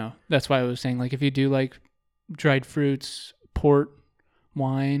 That's why I was saying like if you do like dried fruits, port,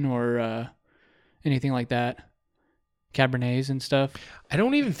 wine, or anything like that, Cabernets and stuff. I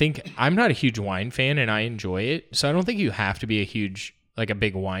don't even think I'm not a huge wine fan and I enjoy it. So I don't think you have to be a huge like a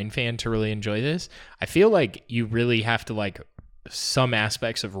big wine fan to really enjoy this. I feel like you really have to like some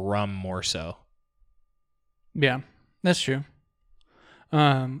aspects of rum more so. Yeah, that's true.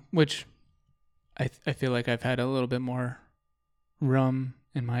 Which I feel like I've had a little bit more rum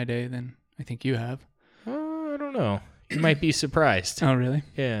in my day than I think you have. I don't know. You might be surprised. Oh, really?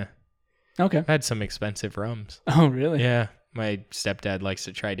 Yeah. Okay. I've had some expensive rums. Oh, really? Yeah. My stepdad likes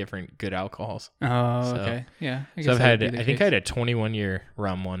to try different good alcohols. Oh, So- okay. Yeah. I So I've guess that had, would be the I think I case. had a 21-year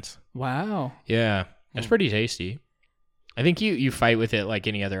rum once. Wow. Yeah. That's pretty tasty. I think you fight with it like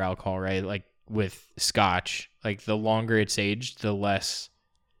any other alcohol, right? Like with scotch, like the longer it's aged, the less,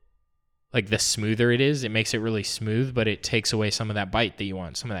 like the smoother it is. It makes it really smooth, but it takes away some of that bite that you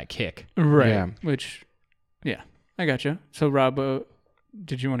want, some of that kick. Right. Yeah. Which, yeah, I gotcha. So, Rob,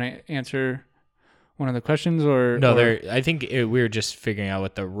 did you want to answer one of the questions or No, or- I think we were just figuring out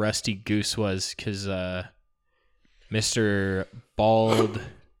what the Rusty Goose was because Mr. Bald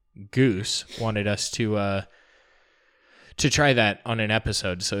Goose wanted us to try that on an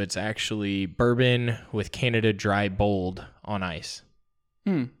episode. So it's actually bourbon with Canada Dry Bold on ice.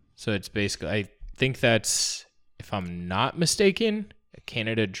 Hmm. So it's basically, I think that's, if I'm not mistaken,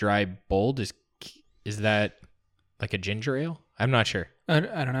 Canada Dry Bold is that like a ginger ale? I'm not sure. I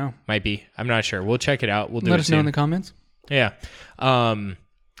don't know. Might be. I'm not sure. We'll check it out. We'll do Let it us know in soon. the comments. Yeah.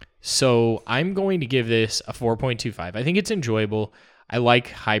 So I'm going to give this a 4.25. I think it's enjoyable. I like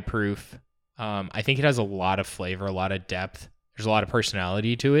high proof. I think it has a lot of flavor, a lot of depth. There's a lot of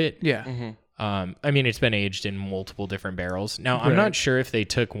personality to it. Yeah. I mean, it's been aged in multiple different barrels. Now, I'm Right. not sure if they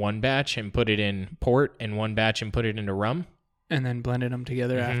took one batch and put it in port and one batch and put it into rum. And then blended them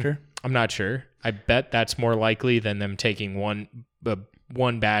together Mm-hmm. after. I'm not sure. I bet that's more likely than them taking one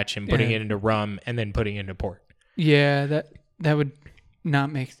batch and putting Yeah. it into rum and then putting it into port. Yeah, that would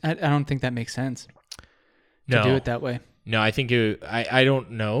not make. I don't think that makes sense to do it that way. No, I think I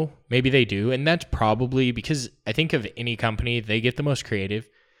don't know. Maybe they do. And that's probably because I think of any company, they get the most creative.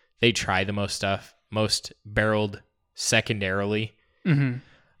 They try the most stuff, most barreled secondarily. Mm-hmm.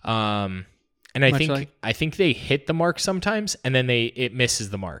 And I Much think like- I think they hit the mark sometimes and then it misses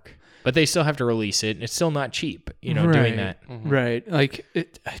the mark. But they still have to release it and it's still not cheap, doing Right. that. Right. Like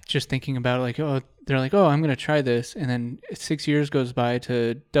just thinking about it, like, oh, they're like, oh, I'm going to try this. And then 6 years goes by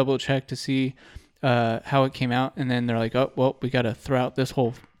to double check to see how it came out. And then they're like, oh, well, we got to throw out this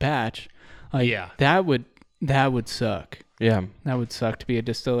whole batch. Like, Yeah. that would suck. Yeah. That would suck to be a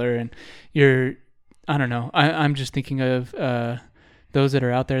distiller. And I don't know. I'm just thinking of those that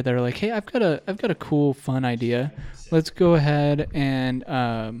are out there that are like, hey, I've got a cool, fun idea. Let's go ahead and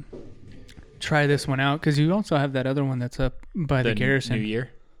try this one out, because you also have that other one that's up by the Garrison. New Year.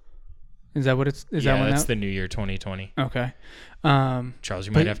 Is that what it's? Is Yeah, that one that's out? the New Year 2020. Okay. Charles,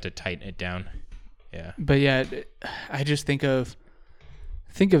 you But- might have to tighten it down. Yeah. But yeah, I just think of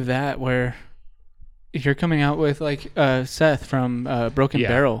that where you're coming out with like Seth from Broken Yeah.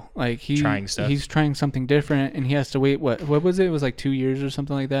 Barrel, like Trying stuff. He's trying something different, and he has to wait. What was it? It was like 2 years or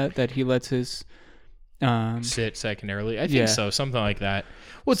something like that he lets his. Sit secondarily. I think Yeah. so. Something like that.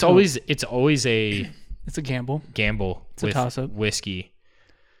 Well, it's So- always a It's a gamble. gamble a with toss-up. whiskey.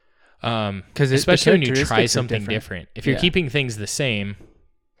 'Cause the Especially when you characteristics try are something different. different. If you're Yeah. keeping things the same,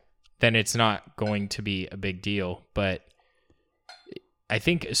 then it's not going to be a big deal. But I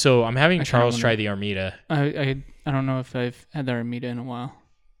think so. I'm having I kinda Charles wanna- try the Armida. I don't know if I've had the Armida in a while.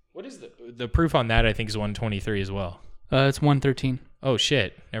 What is the proof on that? I think is 123 as well. It's 113, Oh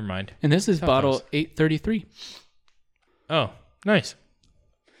shit! Never mind. and this is That bottle close. 833. Oh, nice.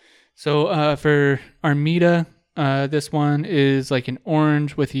 So for Armida, this one is like an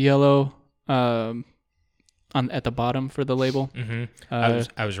orange with yellow at the bottom for the label. Mm-hmm. Uh,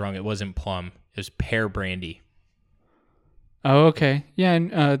 I was wrong. It wasn't plum. It was pear brandy. Oh, okay. Yeah,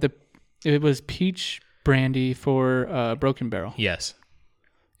 and it was peach brandy for Broken Barrel Yes.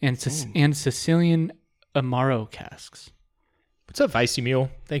 and Sicilian Amaro casks. What's up, Feisty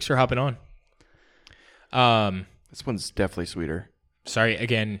Mule? Thanks for hopping on. This one's definitely sweeter. Sorry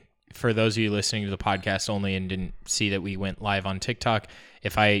again for those of you listening to the podcast only and didn't see that we went live on TikTok.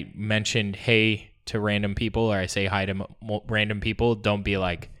 If I mentioned hey to random people or I say hi to random people, don't be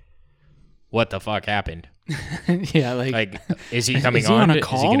like, "What the fuck happened?" Yeah, like Like, is he coming Is he on a Is he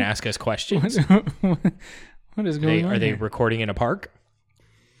call? going to ask us questions? what is going on? Are they here? recording in a park?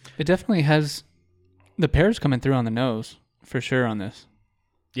 It definitely has the pears coming through on the nose for sure on this.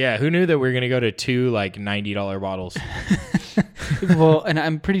 Yeah, who knew that we were going to go to two like $90 bottles? Well, and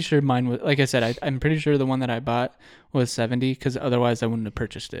I'm pretty sure mine was, like I said, I'm pretty sure the one that I bought was 70, because otherwise I wouldn't have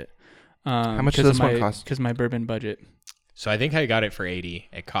purchased it. How much does this one cost? Because my bourbon budget. So I think I got it for $80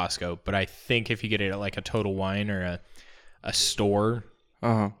 at Costco, but I think if you get it at like a Total Wine or a store,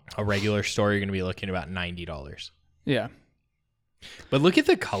 Uh-huh. a regular store, you're going to be looking at about $90. Yeah. But look at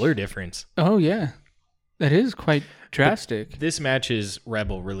the color difference. Oh, yeah. That is quite drastic. This matches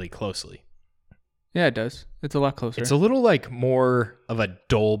Rebel really closely. Yeah, it does. It's a lot closer. It's a little like more of a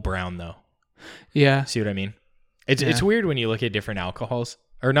dull brown, though. Yeah. See what I mean? It's weird when you look at different alcohols,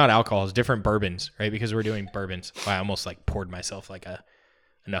 or not alcohols, different bourbons, right? Because we're doing bourbons. Wow, I almost like poured myself like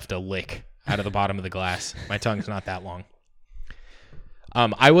enough to lick out of the bottom of the glass. My tongue's not that long.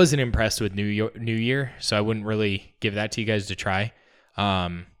 I wasn't impressed with New Year, so I wouldn't really give that to you guys to try.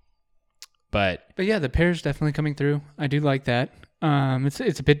 But yeah, the pear's definitely coming through. I do like that.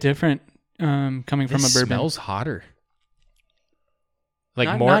 It's a bit different coming from a bourbon. Smells hotter. Like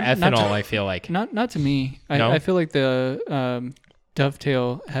Not- more not- ethanol, not to- I feel like. Not to me. No? I feel like the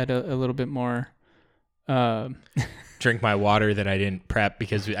Dovetail had a little bit more. Drink my water that I didn't prep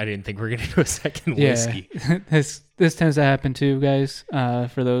because I didn't think we were going to do a second whiskey. This tends to happen too, guys.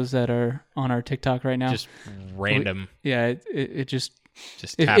 For those that are on our TikTok right now, Just random. yeah, it just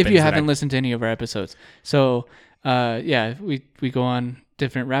Just if happens you that haven't listened to any of our episodes. So yeah, we go on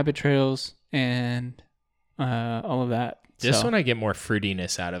different rabbit trails and all of that. This So- one I get more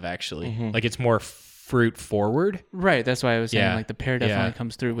fruitiness out of, actually. Mhm. Like it's more fruit forward. right. That's why I was saying Yeah, like the pear definitely yeah.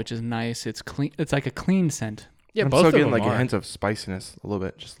 comes through, which is nice. It's clean. It's like a clean scent Yeah, I'm both still of getting them like are. a hint of spiciness, a little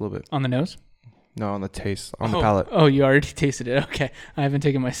bit, just a little bit. on the nose. No, on the taste, on the palate. Oh, you already tasted it. Okay, I haven't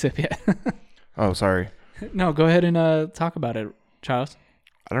taken my sip yet. Oh, sorry. No, go ahead and talk about it, Charles.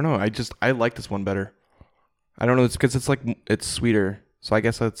 I don't know. I like this one better. I don't know. It's because it's sweeter, so I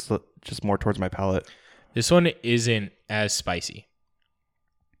guess it's just more towards my palate. This one isn't as spicy.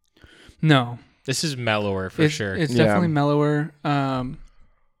 No, This is mellower for sure. It's Yeah. definitely mellower.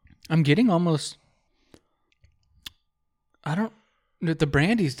 I'm getting almost. The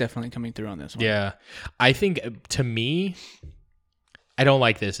brandy's definitely coming through on this one. Yeah. I think to me, I don't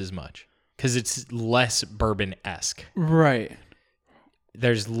like this as much because it's less bourbon-esque. Right.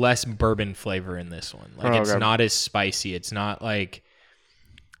 There's less bourbon flavor in this one. Like Oh, it's okay. not as spicy. It's not like,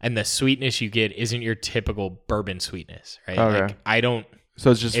 and the sweetness you get isn't your typical bourbon sweetness, right? Okay. Like I don't. So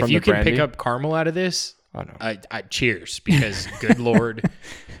it's just If from you the can brandy? pick up caramel out of this, Oh no. I cheers, because good Lord,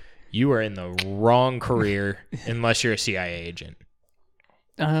 you are in the wrong career unless you're a CIA agent.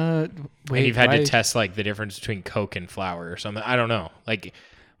 Wait, And you've had why- to test like the difference between Coke and flour or something. I don't know. Like,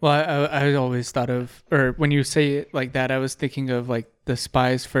 Well, I always thought of, or when you say it like that, I was thinking of like the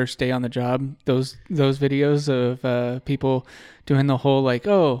spy's first day on the job. Those videos of people doing the whole like,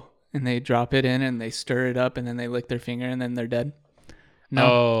 oh, and they drop it in and they stir it up and then they lick their finger and then they're dead.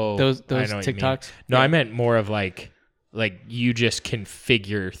 No, those I know what you mean. TikToks. No, Yeah. I meant more of like you just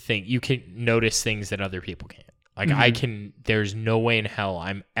configure things. You can notice things that other people can't. Like I can. There's no way in hell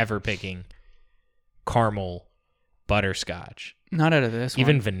I'm ever picking caramel butterscotch, Not out of this one.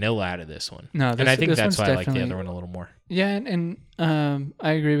 even vanilla out of this one. No, and I think this that's one's why I like the definitely- other one a little more. Yeah, and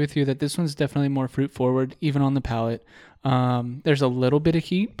I agree with you that this one's definitely more fruit forward, even on the palate. There's a little bit of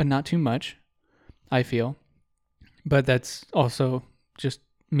heat, but not too much, I feel. But that's also just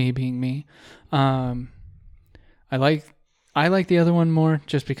me being me. I like the other one more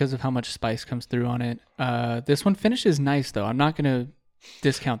just because of how much spice comes through on it. This one finishes nice though. I'm not gonna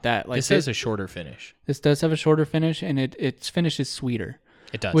discount that. Like This has a shorter finish. this does have a shorter finish, and its finish is sweeter,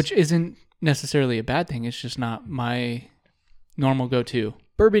 It does. which isn't necessarily a bad thing. It's just not my normal go-to.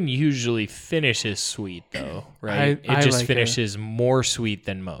 Bourbon usually finishes sweet though, right? I It just like finishes more sweet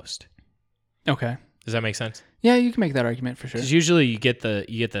than most. Okay. Does that make sense? Yeah, you can make that argument for sure. Because usually you get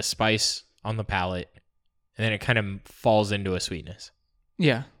the spice on the palate, and then it kind of falls into a sweetness.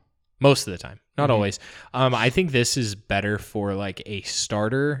 Yeah. Most of the time, not Mhm. always. I think this is better for like a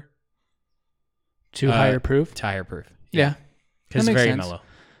starter To higher proof. tire proof. Yeah. Because That it's makes very sense. mellow.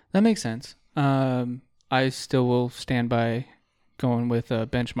 That makes sense. I still will stand by going with a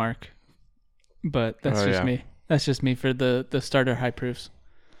benchmark, but that's Oh, just yeah. me. That's just me for the starter high proofs.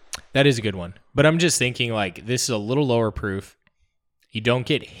 That is a good one. But I'm just thinking like this is a little lower proof. You don't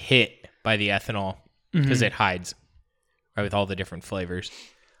get hit by the ethanol because Mhm. it hides right with all the different flavors.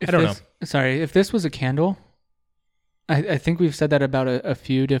 If I don't this- Sorry, if this was a candle, I think we've said that about a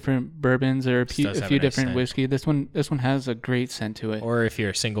few different bourbons or a This few, does a have few a nice different scent. whiskey. This one has a great scent to it. Or if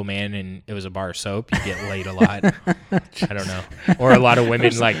you're a single man and it was a bar of soap, you get laid a lot. I don't know. Or a lot of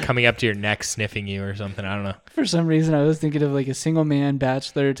women like coming up to your neck sniffing you or something. I don't know. For some reason, I was thinking of like a single man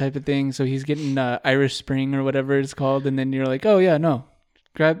bachelor type of thing. So he's getting Irish Spring or whatever it's called, and then you're like, oh yeah, no,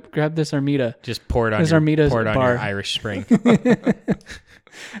 grab this Armida. Just pour it on, This your, Armida's pour it on bar. your Irish Spring.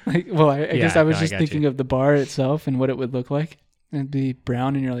 Like, well, I guess Yeah, I was no, I just got thinking you. of the bar itself and what it would look like. It'd be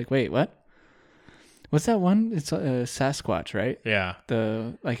brown, and you're like, wait, what? What's that one? It's Sasquatch, right? Yeah.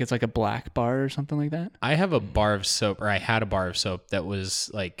 It's like a black bar or something like that. I have a bar of soap, or I had a bar of soap that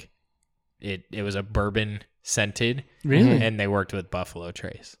was like, it was a bourbon scented. Really? And they worked with Buffalo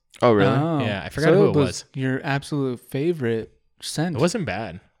Trace. Oh, really? Oh. Yeah, I forgot who it was. Your absolute favorite scent. It wasn't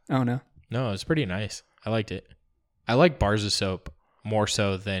bad. Oh, no. No, it was pretty nice. I liked it. I like bars of soap more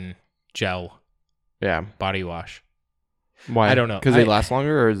so than gel Yeah. body wash. Why? I don't know. Because they last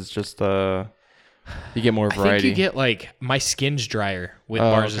longer, or is it just you get more variety? I think you get like, my skin's drier with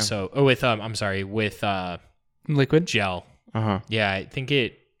bars of soap. Oh, with with Liquid? gel. Uh-huh. Yeah, I think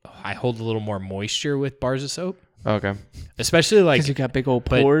I hold a little more moisture with bars of soap. Okay. Especially like, Because you got big old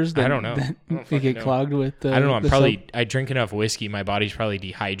pores I that, don't know. that they get clogged with the I don't know. I'm the probably soap. I drink enough whiskey. My body's probably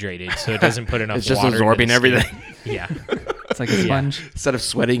dehydrated, so it doesn't put enough. It's just water into absorbing the skin. everything. Yeah. It's like a sponge. Instead of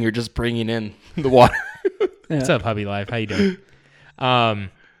sweating, you're just bringing in the water. Yeah. What's up, hubby life? How you doing?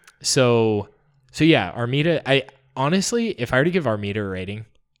 So yeah, Armida. I honestly, if I were to give Armida a rating,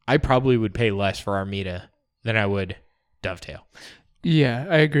 I probably would pay less for Armida than I would Dovetail. Yeah,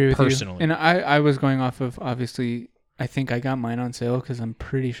 I agree with Personally. you. And I was going off of, obviously, I think I got mine on sale because I'm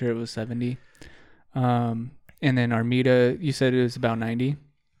pretty sure it was 70. And then Armida, you said it was about 90.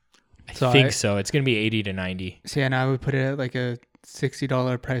 I think so. It's gonna be 80 to 90. So yeah, and I would put it at like a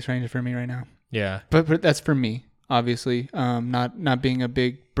 $60 price range for me right now. Yeah. But that's for me, obviously. Not being a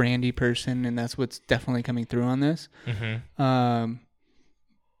big brandy person, and that's what's definitely coming through on this. Mm-hmm.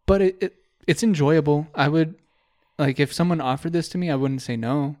 But it's enjoyable. I would, like, if someone offered this to me, I wouldn't say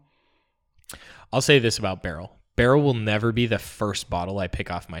no. I'll say this about Barrel. Barrel will never be the first bottle I pick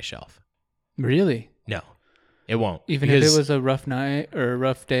off my shelf. Really? No, it won't. Even if it was a rough night or a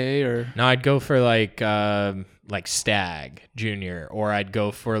rough day, or no, I'd go for like Stag Junior, or I'd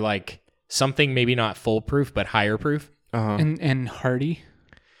go for like something maybe not foolproof but higher proof. Uh-huh. and Hardy.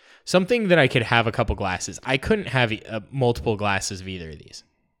 Something that I could have a couple glasses. I couldn't have multiple glasses of either of these.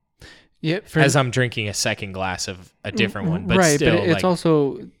 Yep. As I'm drinking a second glass of a different one, but right, still, but it's like,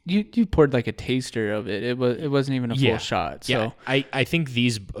 also you poured like a taster of it. It wasn't even a full shot. So yeah, I think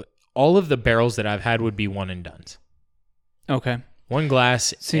all of the barrels that I've had would be one and dones. okay. One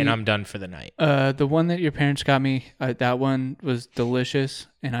glass and I'm done for the night. The one that your parents got me, that one was delicious,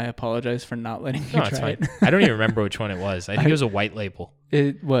 and I apologize for not letting you No, it's try fine. it. I don't even remember which one it was. I think it was a white label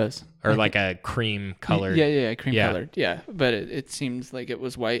It was. or like a cream colored. Yeah, cream colored. Yeah, but it seems like it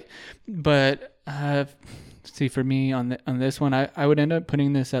was white. But see, for me on this one, I would end up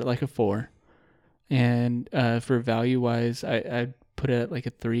putting this at like a 4, and for value wise, I'd put it at like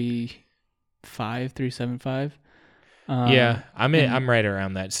a 3.75. Yeah, I'm right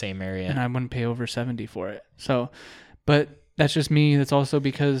around that same area. And I wouldn't pay over 70 for it. So, but that's just me. That's also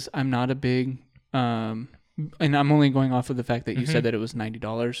because I'm not a big, and I'm only going off of the fact that you said that it was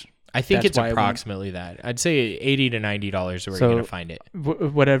 $90. I think That's it's why approximately that. I'd say $80 to $90 where So, you're gonna find it.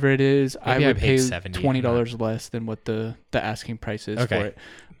 Whatever it is, Maybe I would I pay paid $70, $20 less than what the asking price is Okay.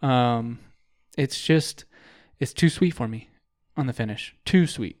 for it. It's too sweet for me on the finish. Too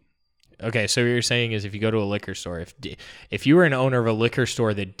sweet. Okay, so what you're saying is if you go to a liquor store, if you were an owner of a liquor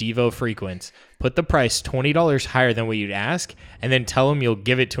store that Devo frequents, put the price $20 higher than what you'd ask, and then tell him you'll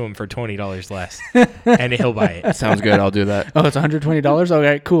give it to him for $20 less, and he'll buy it. Sounds good. I'll do that. Oh, it's $120.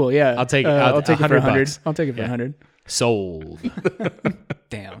 Okay, cool. Yeah, I'll take it. I'll take it for $100. $100. I'll take it for Yeah. 100. Sold.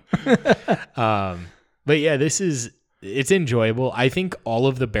 Damn. But yeah, it's enjoyable. I think all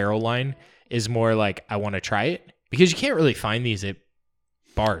of the barrel line is more like I want to try it because you can't really find these at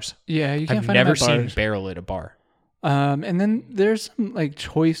bars. Yeah, you can't I've find never them at seen bars. barrel at a bar. And then there's some like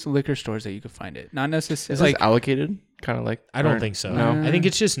choice liquor stores that you could find it. Not necessarily Is like this allocated? Kind of like I don't think so. No. I think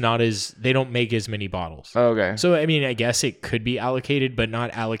it's just they don't make as many bottles. Oh, okay. So, I mean, I guess it could be allocated, but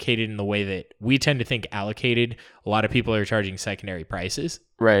not allocated in the way that we tend to think allocated. A lot of people are charging secondary prices.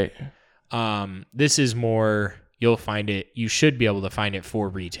 Right. This is more, you should be able to find it for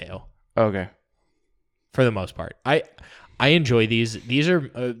retail Okay. for the most part. I enjoy these. These are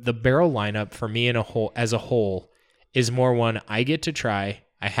the barrel lineup for me as a whole is more one I get to try.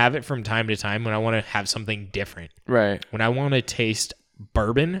 I have it from time to time when I want to have something different. Right. When I want to taste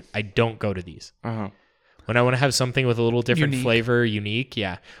bourbon, I don't go to these. Uh-huh. When I want to have something with a little different flavor, unique,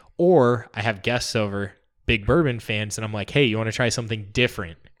 yeah. Or I have guests over, big bourbon fans, and I'm like, hey, you want to try something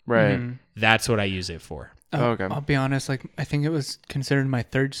different? Right. That's what I use it for. Okay. I'll be honest, like I think it was considered my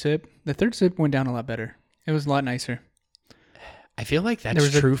third sip. The third sip went down a lot better. It was a lot nicer. I feel like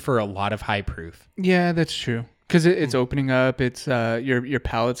that's true for a lot of high proof. Yeah, that's true. Because it's opening up. It's your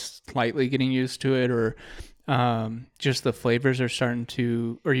palate's slightly getting used to it, or just the flavors are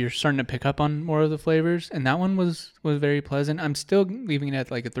you're starting to pick up on more of the flavors. And that one was very pleasant. I'm still leaving it at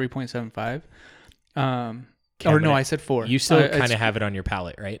like a 3.75. Or no, I said 4. You still kind of have it on your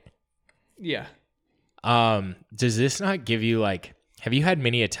palate, right? Yeah. Does this not give you like? Have you had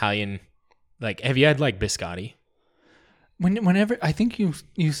many Italian? Like, have you had like biscotti? Whenever I think you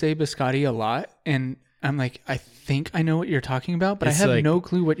say biscotti a lot, and I'm like, I think I know what you're talking about, but I have like, no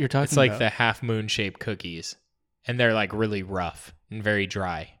clue what you're talking about. It's like the half moon shaped cookies, and they're like really rough and very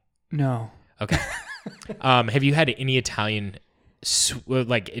dry. No. Okay. Have you had any Italian desserts?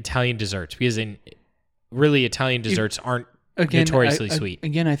 Because Italian desserts aren't notoriously sweet.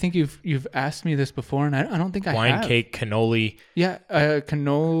 Again, I think you've asked me this before, and I don't think I have. Wine cake, cannoli. Yeah,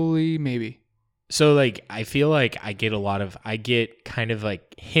 cannoli maybe. So like, I feel like I get kind of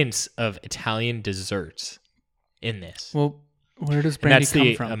like hints of Italian desserts in this. Well, where does brandy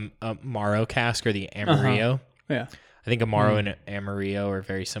come from? That's the Amaro cask or the Amarillo. Yeah. I think Amaro and Amarillo are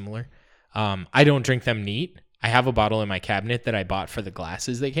very similar. I don't drink them neat. I have a bottle in my cabinet that I bought for the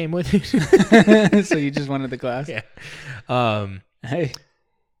glasses they came with it. So you just wanted the glass? Yeah. Hey.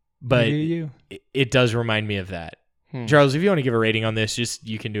 But it does remind me of that. Charles, if you want to give a rating on this,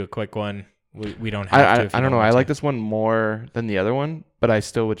 you can do a quick one. We don't have to. I don't know. I like this one more than the other one, but I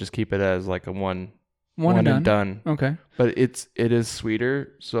still would just keep it as like a one and done. Okay. But it is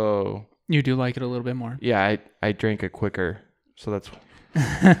sweeter, so you do like it a little bit more. Yeah, I drink it quicker, so that's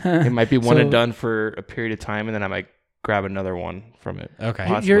it might be one and done for a period of time, and then I might grab another one from it.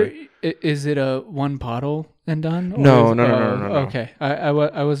 Okay. Is it a one bottle and done? No. Okay. I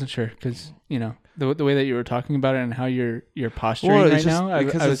wasn't sure because the way that you were talking about it and how you're posturing right now, I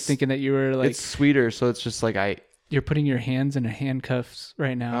was thinking that you were like it's sweeter, so it's just like you're putting your hands in handcuffs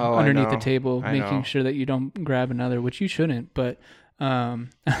right now underneath the table, making sure that you don't grab another, which you shouldn't. But yeah,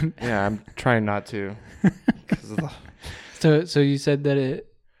 I'm trying not to. So you said that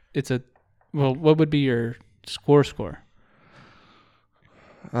it's a what would be your score?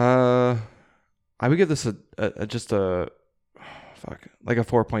 I would give this just a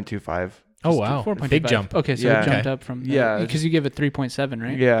 4.25. Oh wow, 4.25. Big jump. Okay, so it jumped up from because you give it 3.7,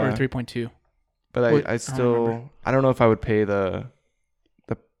 right? Yeah, or 3.2. But I still I don't know if I would pay the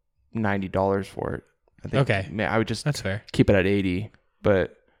 $90 for it. I think I would just that's fair. Keep it at 80,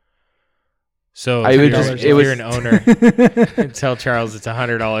 but. So if you're an owner, tell Charles it's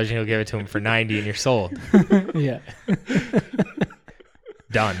 $100 and you'll give it to him for $90 and you're sold. Yeah.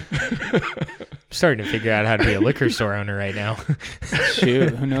 Done. I'm starting to figure out how to be a liquor store owner right now. Shoot,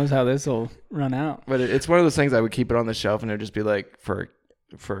 who knows how this will run out. But it's one of those things I would keep it on the shelf and it'd just be like for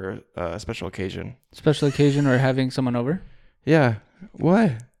a special occasion. Special occasion or having someone over? Yeah.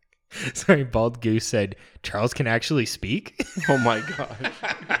 What? Sorry, Bald Goose said, Charles can actually speak? Oh my gosh.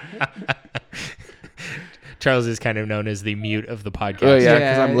 Charles is kind of known as the mute of the podcast. Oh yeah,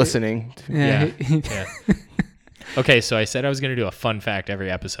 because I'm listening. Yeah. Okay, so I said I was going to do a fun fact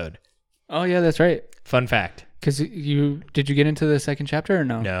every episode. Oh yeah, that's right. Fun fact. Because did you get into the second chapter or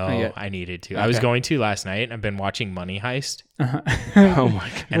no? No, I needed to. Okay. I was going to last night. And I've been watching Money Heist. Uh-huh. Oh my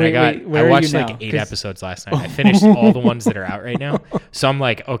god! And I watched like 8 episodes last night. I finished all the ones that are out right now. So I'm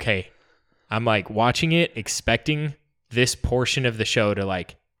like, okay, I'm like watching it, expecting this portion of the show to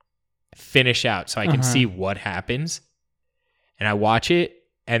like finish out so I can see what happens. And I watch it.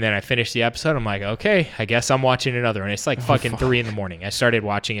 And then I finish the episode. I'm like, okay, I guess I'm watching another one. It's like fucking 3 a.m. I started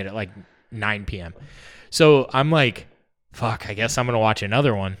watching it at like 9 p.m. So I'm like, fuck, I guess I'm going to watch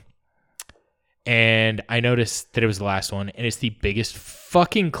another one. And I noticed that it was the last one. And it's the biggest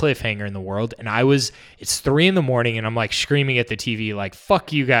fucking cliffhanger in the world. And it's 3 a.m. and I'm like screaming at the TV like,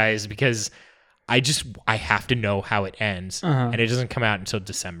 fuck you guys. Because I have to know how it ends. And it doesn't come out until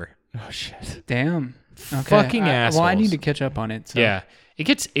December. Oh shit. Damn. Okay. Fucking assholes. Well, I need to catch up on it. So. Yeah. It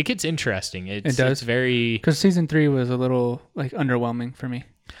gets interesting. It does. It's very... Because season 3 was a little like underwhelming for me.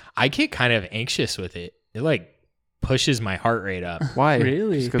 I get kind of anxious with it. It like pushes my heart rate up. Why?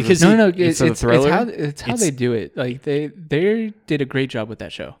 Really? Because it's a thriller. It's how they do it. Like they did a great job with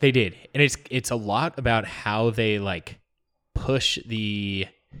that show. They did, and it's a lot about how they like push the.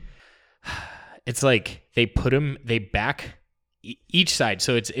 It's like they back each side.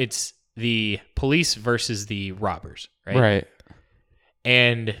 So it's the police versus the robbers, right? Right.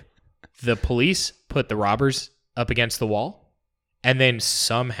 And the police put the robbers up against the wall, and then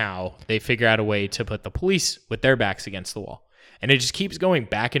somehow they figure out a way to put the police with their backs against the wall. And it just keeps going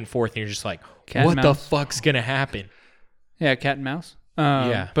back and forth, and you're just like, what the fuck's going to happen? Yeah, cat and mouse.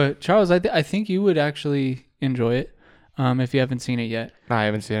 Yeah. But Charles, I think you would actually enjoy it if you haven't seen it yet. No, I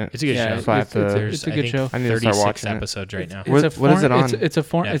haven't seen it. It's a good show. So it's a good show. I need to start watching episodes right now. What is it on? It's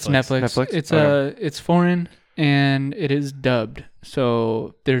Netflix. Netflix? It's foreign. And it is dubbed,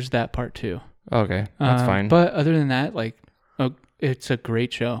 so there's that part too. Okay, that's fine. But other than that, like, it's a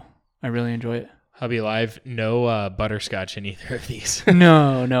great show. I really enjoy it. Hubby Live, no butterscotch in either of these.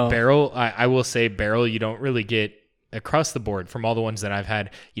 No. Barrel, I will say Barrel, you don't really get, across the board from all the ones that I've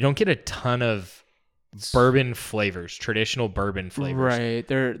had, you don't get a ton of bourbon flavors, traditional bourbon flavors. Right.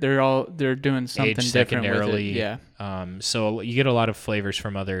 They're doing something Aged different secondarily. with it. Yeah. So you get a lot of flavors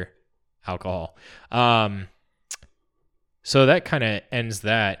from other alcohol. So that kind of ends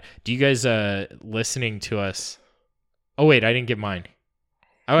that. Do you guys listening to us? Oh wait, I didn't get mine.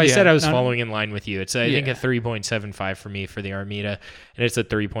 Oh, I said I was following in line with you. It's I think a 3.75 for me for the Armida, and it's a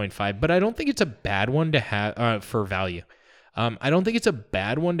 3.5. But I don't think it's a bad one to have for value. I don't think it's a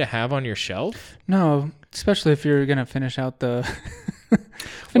bad one to have on your shelf. No, especially if you're gonna finish out the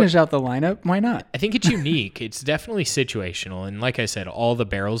out the lineup. Why not? I think it's unique. It's definitely situational, and like I said, all the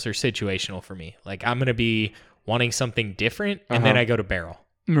barrels are situational for me. Like I'm gonna be wanting something different, and then I go to barrel,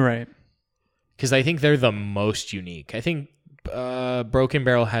 right? Because I think they're the most unique. I think Broken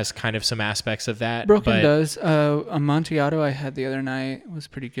Barrel has kind of some aspects of that. Broken does. Amontillado I had the other night was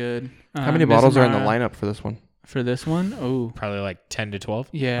pretty good. How many bottles are in the lineup for this one? For this one? Oh. Probably like 10 to 12.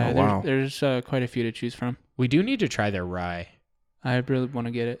 Yeah, oh, wow. there's quite a few to choose from. We do need to try their rye. I really want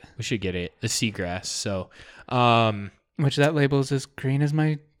to get it. We should get it. The Seagrass. So, which that label is as green as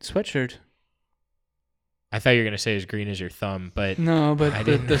my sweatshirt. I thought you were going to say as green as your thumb, but... No, but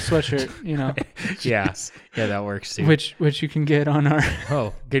the sweatshirt, you know. Yeah, that works too. Which you can get on our...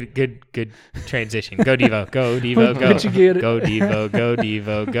 Oh, good transition. Go Devo, go Devo, go. Go Devo, go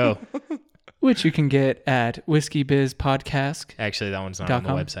Devo, go. Which you can get at Whiskey Biz Podcast. Actually, that one's not on the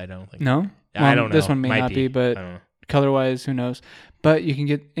website, I don't think. No? I don't know. This one may not be, but color-wise, who knows. But you can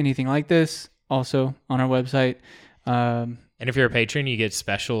get anything like this also on our website. And if you're a patron, you get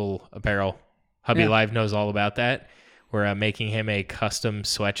special apparel. Hubby Live knows all about that. We're making him a custom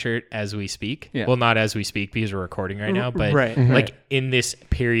sweatshirt as we speak. Yeah. Well, not as we speak because we're recording right now, but like in this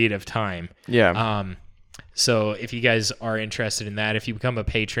period of time. Yeah. So if you guys are interested in that, if you become a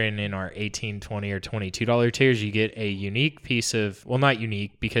patron in our $18, $20, or $22 tiers, you get a unique piece of, well, not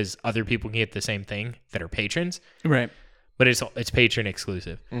unique because other people can get the same thing that are patrons. Right. But it's patron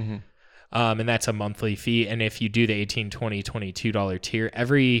exclusive. Mm-hmm. And that's a monthly fee. And if you do the $18, $20, $22 tier,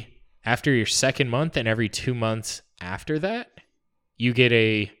 after your second month and every 2 months after that, you get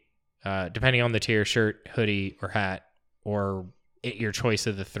a, depending on the tier, shirt, hoodie, or hat, or your choice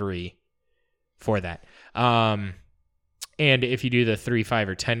of the three for that. And if you do the $3, $5,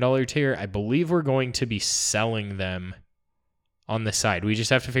 or $10 tier, I believe we're going to be selling them on the side. We just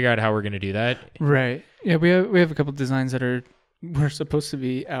have to figure out how we're going to do that. Right. Yeah, we have a couple designs that we're supposed to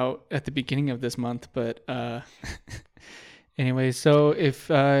be out at the beginning of this month, but anyway, so if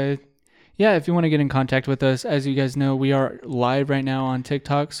you want to get in contact with us, as you guys know, we are live right now on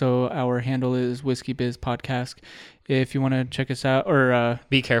TikTok, so our handle is Whiskey Biz Podcast. If you want to check us out, or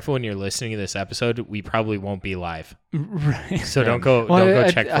be careful when you're listening to this episode, we probably won't be live. Right. So don't go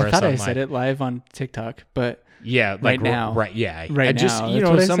check for us. I thought I said it live on TikTok, but yeah, like right now, right? Yeah, right now. That's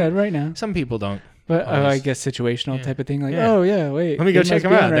what I said right now. Some people don't. But I guess situational type of thing. Like, wait. Let me go check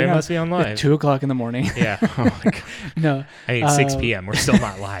them out. They must be on live. At 2:00 in the morning. Yeah. Oh my God. No. I mean, 6 p.m. We're still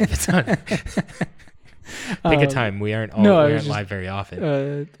not live. It's on. Pick a time. We aren't live very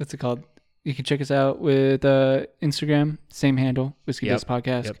often. What's it called? You can check us out with Instagram, same handle, Whiskey Biz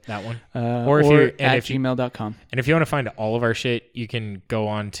Podcast. Yep, that one. Or at gmail.com. And if you want to find all of our shit, you can go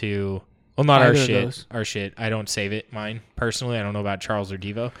on to... Well, not our shit. I don't save it. Mine personally. I don't know about Charles or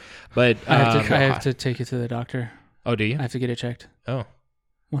Devo, but I have to take it to the doctor. Oh, do you? I have to get it checked. Oh,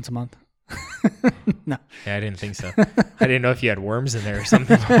 once a month. No. Yeah, I didn't think so. I didn't know if you had worms in there or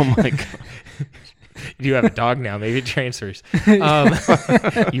something. Oh my God. You have a dog now. Maybe it transfers.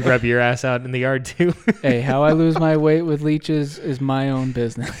 You rub your ass out in the yard too. Hey, how I lose my weight with leeches is my own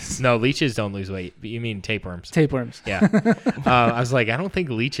business. No, leeches don't lose weight. You mean tapeworms. Tapeworms. Yeah. I was like, I don't think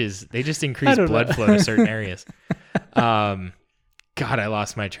leeches, they just increase blood flow to certain areas. God, I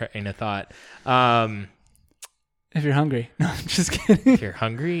lost my train of thought. If you're hungry. No, I'm just kidding. If you're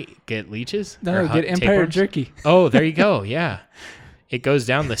hungry, get leeches? No, get Empire tapeworms? Jerky. Oh, there you go. Yeah. It goes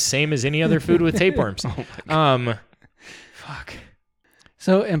down the same as any other food with tapeworms. Fuck.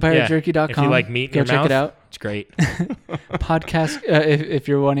 So empirejerky.com. If you like meat in your mouth, check it out. It's great. Podcast. If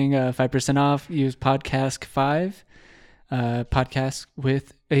you're wanting 5% off, use Podcast 5. Podcast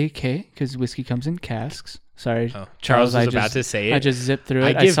with a K because whiskey comes in casks. Sorry, Charles was about to say it. I just zipped through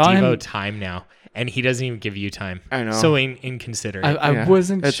it. I give Devo time now, and he doesn't even give you time. I know. So inconsiderate. I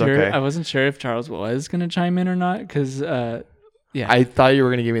wasn't sure. Okay. I wasn't sure if Charles was going to chime in or not because. Yeah, I thought you were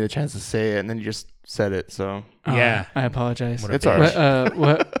gonna give me the chance to say it, and then you just said it. So yeah, I apologize. It's all right.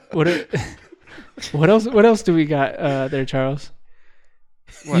 What else? What else do we got there, Charles?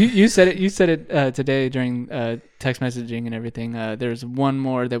 You said it. You said it today during text messaging and everything. There's one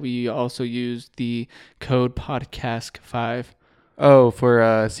more that we also used, the code podcast5. Oh, for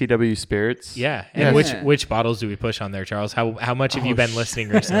CW Spirits. Yeah. And which bottles do we push on there, Charles? How much have you been listening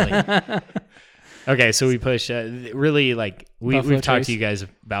recently? Okay, so we push really like we've talked to you guys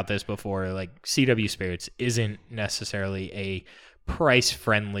about this before. Like CW Spirits isn't necessarily a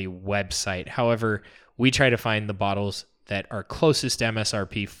price-friendly website. However, we try to find the bottles that are closest to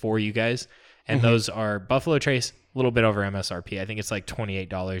MSRP for you guys, and those are Buffalo Trace, a little bit over MSRP. I think it's like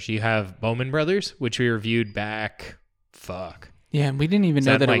 $28. You have Bowman Brothers, which we reviewed back. Yeah, and we didn't even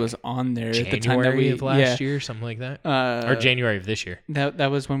know that like it was on there January at the time that we of last year, something like that, or January of this year.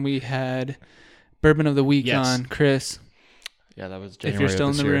 That was when we had Bourbon of the Week on Chris. Yeah, that was January. If you're still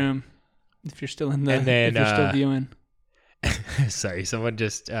in the room, if you're still in the, and then, if you're still viewing. Sorry, someone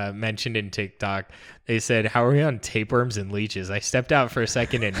just mentioned in TikTok. They said, "How are we on tapeworms and leeches?" I stepped out for a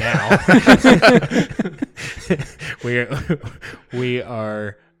second, and now we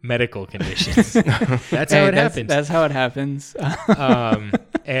are medical conditions. That's how it happens. That's how it happens.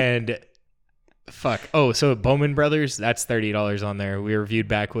 And fuck. Oh, so Bowman Brothers, that's $30 on there. We reviewed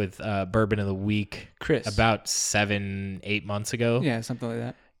back with Bourbon of the Week, Chris, about 7-8 months ago. Yeah, something like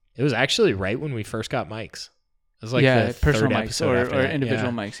that. It was actually right when we first got mics. It was like the personal third mics episode or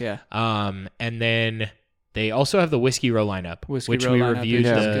individual mics. Yeah. And then they also have the Whiskey Row lineup, which we reviewed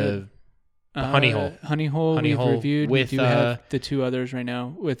the Honey Hole. Honey Hole we've reviewed. With, we do have the two others right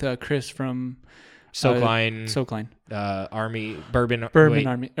now with Chris from SoCline. Army Bourbon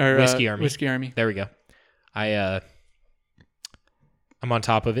Army or Whiskey Army. Whiskey Army. There we go. I'm on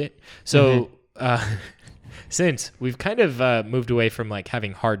top of it. So since we've kind of moved away from like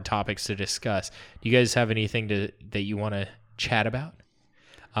having hard topics to discuss, do you guys have anything that you want to chat about?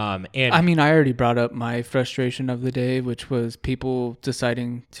 And I mean, I already brought up my frustration of the day, which was people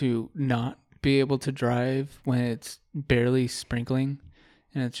deciding to not be able to drive when it's barely sprinkling,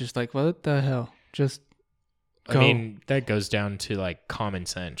 and it's just like, what the hell? Just go. I mean, that goes down to like common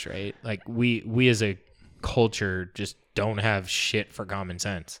sense, right? Like we as a culture just don't have shit for common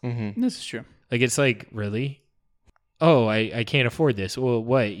sense. Mm-hmm. This is true. Like, it's like, really? Oh, I can't afford this. Well,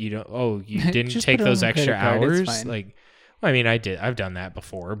 what? You don't? Oh, you didn't take those extra hours? Like, well, I mean, I did. I've done that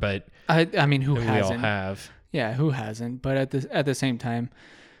before, but I mean, who hasn't? We all have. Yeah, who hasn't? But at the same time,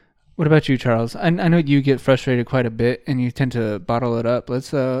 what about you, Charles? I know you get frustrated quite a bit, and you tend to bottle it up.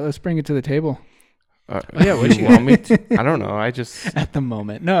 Let's bring it to the table. Yeah, what do you want me to? I don't know. I just at the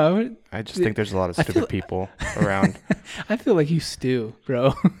moment, no. I just think there's a lot of stupid people around. I feel like you stew,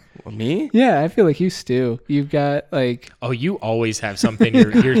 bro. Me? Yeah, I feel like you stew. You've got like. Oh, you always have something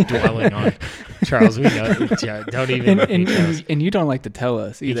you're dwelling on, Charles. We know. Don't even. And you don't like to tell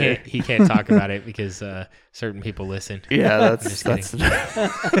us either. He can't talk about it because certain people listen. Yeah, that's.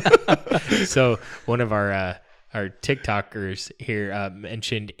 So one of our TikTokers here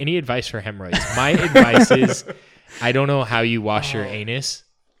mentioned, any advice for hemorrhoids? My advice is, I don't know how you wash your anus.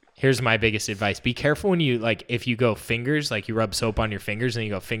 Here's my biggest advice. Be careful when you, like, if you go fingers, like you rub soap on your fingers and you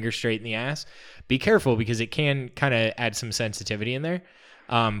go finger straight in the ass, be careful because it can kind of add some sensitivity in there.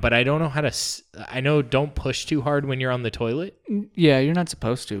 But I don't know how to, I know don't push too hard when you're on the toilet. Yeah, you're not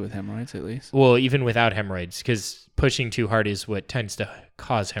supposed to with hemorrhoids at least. Well, even without hemorrhoids, because pushing too hard is what tends to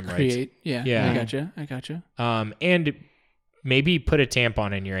cause hemorrhoids. Yeah. I gotcha. And maybe put a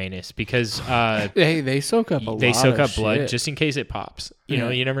tampon in your anus because they soak up they soak up blood just in case it pops. You know,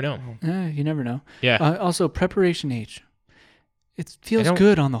 you never know. You never know. Yeah. Also, Preparation H. It feels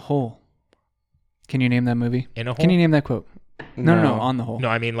good on the whole. Can you name that movie? In a hole? Can you name that quote? No, on the whole. No,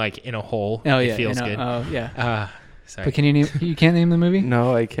 I mean like in a hole. Oh yeah, it feels good. Oh yeah. Sorry. But can you name? You can't name the movie?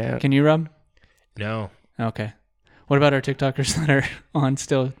 No, I can't. Can you, Rob? No. Okay. What about our TikTokers that are on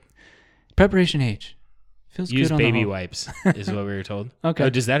still? Preparation H. Feels Use good on baby the whole. wipes is what we were told. Okay. Oh,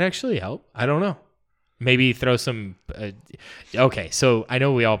 does that actually help? I don't know. Maybe throw some. Okay, so I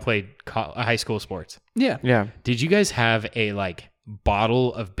know we all played high school sports. Yeah. Yeah. Did you guys have a like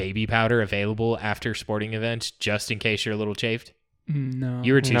bottle of baby powder available after sporting events just in case you're a little chafed? No.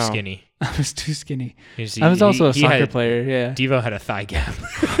 You were too skinny. I was too skinny. See, I was also a soccer player. Yeah. Devo had a thigh gap.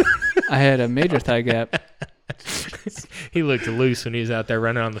 I had a major thigh gap. He looked loose when he was out there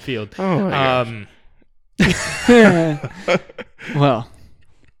running on the field. Oh my Well,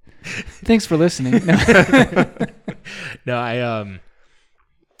 thanks for listening. No,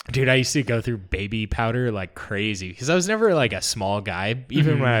 dude, I used to go through baby powder like crazy because I was never like a small guy.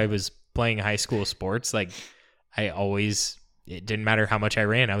 Even when I was playing high school sports, like it didn't matter how much I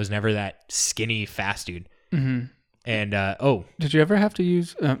ran. I was never that skinny, fast dude. Mm-hmm. And did you ever have to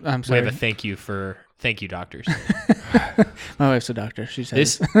use? I'm sorry. We have a thank you, doctors. My wife's a doctor. She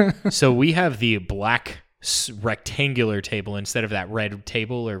says So we have the black rectangular table instead of that red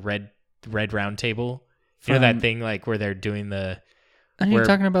table or red round table. You know that thing like where they're doing the. Are you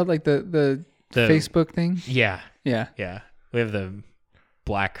talking about like the Facebook thing? Yeah. Yeah. Yeah. We have the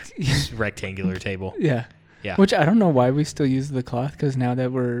black rectangular table. Yeah. Yeah. Which I don't know why we still use the cloth because now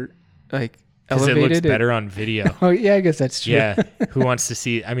that we're like because it elevated, looks better on video. Oh yeah, I guess that's true. Yeah. Who wants to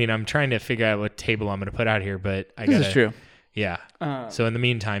see? I mean, I'm trying to figure out what table I'm going to put out here, but This is true. Yeah. So in the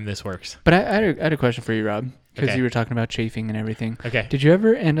meantime, this works. But I had a question for you, Rob, because Okay. you were talking about chafing and everything. Okay. Did you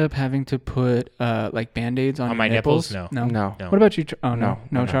ever end up having to put like Band-Aids on your my nipples? No. No. What about you? Oh no,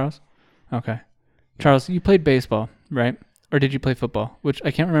 No. Charles. Okay, Charles, you played baseball, right? Or did you play football? Which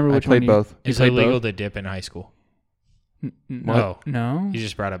I can't remember which I played one. both. It's played illegal both? to dip in high school. No. No. You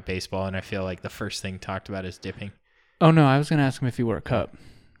just brought up baseball, and I feel like the first thing talked about is dipping. Oh no, I was gonna ask him if he wore a cup.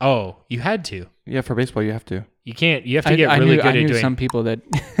 Oh, you had to. Yeah, for baseball you have to. You can't. You have to get really good I at knew doing. some people that.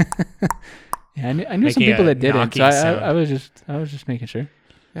 Yeah, I knew some Making people a that didn't. So knocking sound. I was just making sure.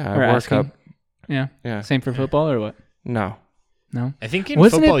 Yeah, Or I wore a asking. cup. Yeah. Yeah. Same for football or what? No. No. I think in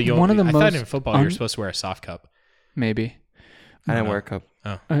Wasn't football, it you one of the I thought most in football you're supposed to wear a soft cup. Maybe. I didn't know. wear a cup.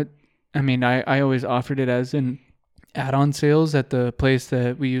 I mean, I always offered it as an add-on sales at the place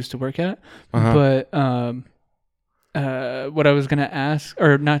that we used to work at. Uh-huh. But what I was gonna ask,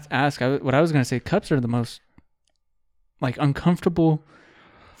 or not ask, what I was gonna say, cups are the most like uncomfortable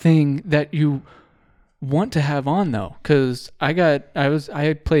thing that you want to have on though, because I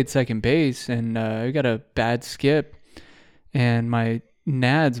played second base and I got a bad skip, and my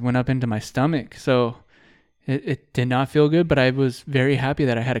nads went up into my stomach, so it did not feel good. But I was very happy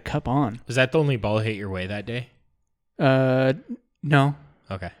that I had a cup on. Was that the only ball hit your way that day? No,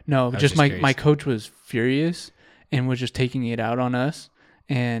 Okay. no, was just just my curious. coach was furious and was just taking it out on us,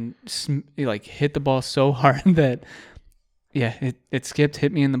 and he, like, hit the ball so hard that it skipped,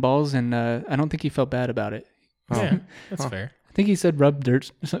 hit me in the balls, and I don't think he felt bad about it. Yeah, that's fair. I think he said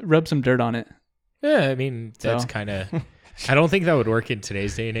rub some dirt on it. Yeah, I mean that's So. kind of. I don't think that would work in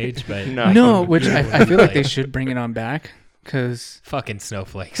today's day and age, but No, which I feel like they should bring it on back, because fucking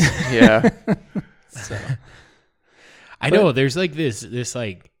snowflakes. Yeah. so. I know there's like this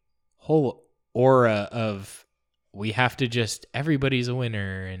like whole aura of we have to just everybody's a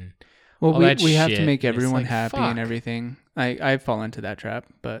winner and Well, all we that have shit, to make and it's everyone like, happy fuck. and everything. I fall into that trap,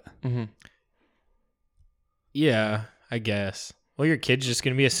 but Mm-hmm. yeah, I guess. Well, your kid's just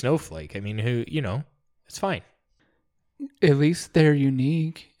gonna be a snowflake. I mean, it's fine. at least they're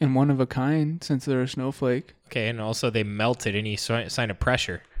unique and one of a kind since they're a snowflake. Okay, and also they melt at any sign of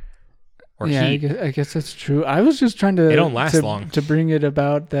pressure or Yeah, heat. I guess that's true. I was just trying to. They don't last long. To bring it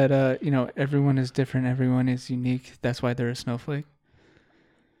about that everyone is different, everyone is unique. That's why they're a snowflake.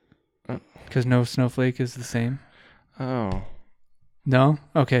 Because no snowflake is the same. Oh. No.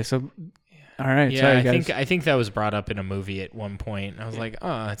 Okay. So, all right. Yeah, Sorry, guys. I think that was brought up in a movie at one point. I was like,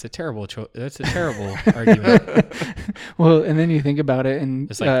 it's a terrible that's a terrible argument. Well, and then you think about it, and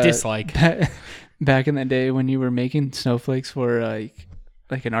It's like dislike. Back in the day when you were making snowflakes for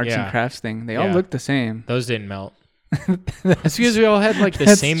like an arts and crafts thing, they all Yeah. looked the same. Those didn't melt. That's because we all had like the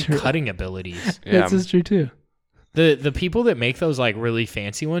That's same true. cutting abilities. Yeah. That's true too. The people that make those like really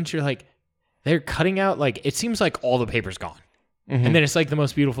fancy ones, you're like, they're cutting out like it seems like all the paper's gone. Mhm. And then it's like the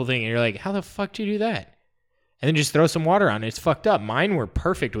most beautiful thing. And you're like, how the fuck do you do that? And then just throw some water on it. It's fucked up. Mine were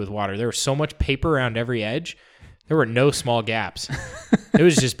perfect with water. There was so much paper around every edge. There were no small gaps. It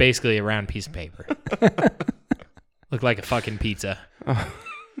was just basically a round piece of paper. Looked like a fucking pizza.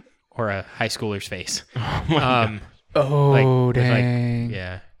 Or a high schooler's face. Oh with, dang!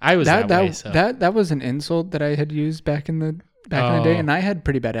 Yeah. I was that way. So. That was an insult that I had used back in the day, and I had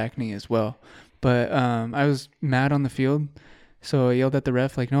pretty bad acne as well. But I was mad on the field, so I yelled at the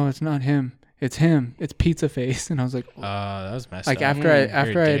ref like, "No, it's not him. It's him. It's Pizza Face." And I was like, that was messed like up.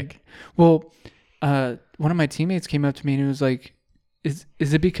 after I one of my teammates came up to me and he was like, "Is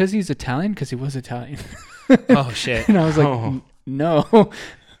it because he's Italian? Because he was Italian." Oh shit. And I was like, Oh. "No,"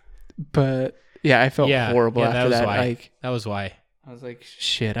 but yeah, I felt horrible that after was that. why. Like, That was why. I was like,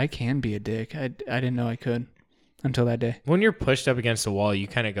 shit, I can be a dick. I didn't know I could until that day. When you're pushed up against a wall, you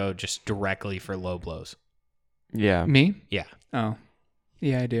kind of go just directly for low blows. Yeah. Me? Yeah. Oh,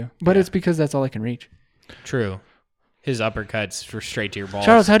 yeah, I do. But Yeah. it's because that's all I can reach. True. His uppercuts were straight to your balls.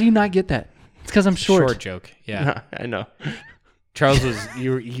 Charles, how do you not get that? It's because I'm short. Short joke. Yeah. I know. Charles was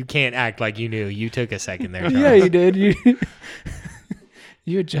you can't act like you knew. You took a second there, Charles. Yeah, you did.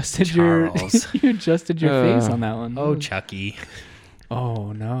 You adjusted Charles. you adjusted your face on that one. Oh, Chucky.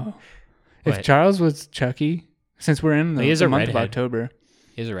 Oh no. What? If Charles was Chucky, since we're in He is the a month of redhead. October,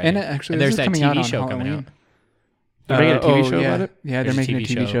 He's a and redhead. actually, And this there's is that coming out TV on show Halloween. coming out. They're making a TV show yeah. about it? Yeah, they're There's making a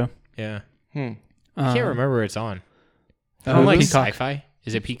TV show. Yeah. Hmm. I can't remember where it's on. Uh, Like Peacock. sci-fi?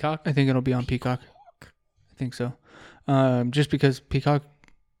 Is it Peacock? I think it'll be on Peacock. I think so. Just because Peacock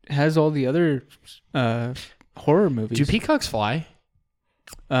has all the other horror movies. Do peacocks fly?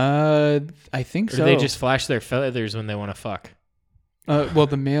 I think Or so. do they just flash their feathers when they want to fuck? Well,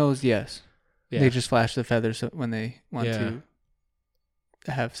 the males, yes. Yeah. They just flash the feathers when they want Yeah.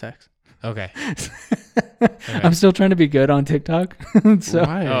 to have sex. Okay. I'm still trying to be good on TikTok. So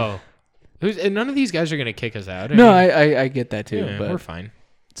Why? Oh. And none of these guys are going to kick us out. no, mean, I get that too, yeah, but we're fine.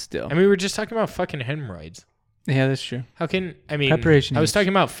 still. I mean, we were just talking about fucking hemorrhoids. Yeah, that's true. How can, I mean, Preparation I was is- talking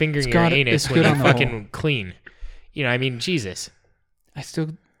about fingering it's your got- anus it's when good you're on the fucking whole. clean. You know, I mean, Jesus. I still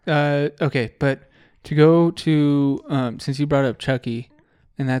okay, but to go to since you brought up Chucky,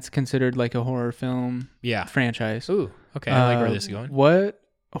 and that's considered like a horror film Yeah. franchise. Ooh, okay. I like where this is going. What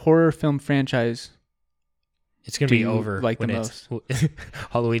horror film franchise? It's going to do be you over like when the it's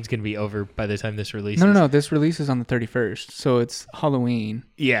Halloween's going to be over by the time this releases. No. This releases on the 31st, so it's Halloween.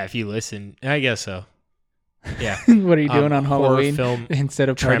 Yeah, if you listen. I guess so. Yeah. What are you doing on horror Halloween? film Instead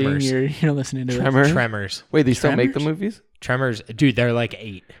of Tremors. partying, you're listening to Tremor? Tremors. Wait, they still make the Tremors? movies? Tremors. Dude, they're like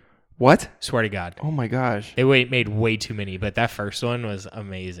 8. What? Swear to God. Oh my gosh. They made way too many, but that first one was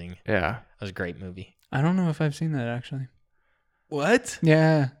amazing. Yeah. That was a great movie. I don't know if I've seen that actually. What?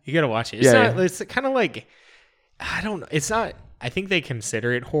 Yeah. You got to watch it. It's Yeah, not, yeah. it's kind of like, I don't know. It's not, I think they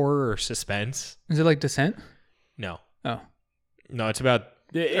consider it horror or suspense. Is it like Descent? No. Oh, No, it's about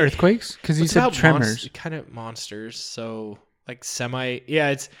earthquakes? Because you It's said about Tremors. kind of monsters. So like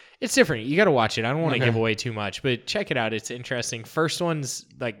it's different. You got to watch it. I don't want to Okay. give away too much, but check it out. It's interesting. First one's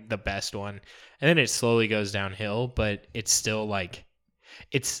like the best one, and then it slowly goes downhill. But it's still like,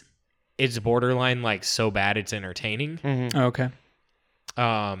 it's borderline like so bad it's entertaining. Mm-hmm. Oh, okay.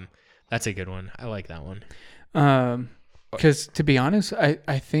 That's a good one. I like that one. Because to be honest,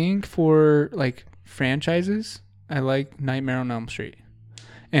 I think for like franchises, I like Nightmare on Elm Street,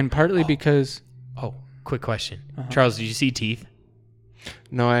 and partly because Oh, quick question, Uh-huh. Charles. Did you see Teeth?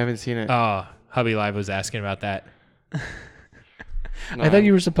 No, I haven't seen it. Oh, Hubby Live was asking about that. No, I thought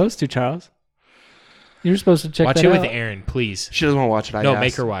you were supposed to, Charles. You were supposed to check Watch that it out. with Aaron, please. She doesn't want to watch it. I No, asked.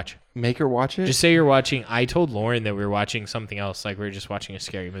 make her watch. Make her watch it? Just say you're watching. I told Lauren that we were watching something else. Like we were just watching a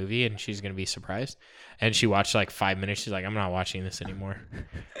scary movie, and she's gonna be surprised. And she watched like 5 minutes. She's like, "I'm not watching this anymore."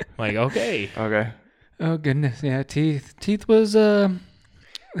 I'm like, okay. Okay. Oh goodness, yeah, Teeth was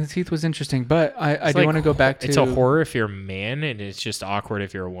interesting, but I do like want to go back to It's a horror if you're a man, and it's just awkward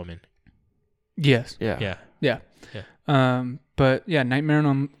if you're a woman. Yes, Yeah. Yeah. but yeah, Nightmare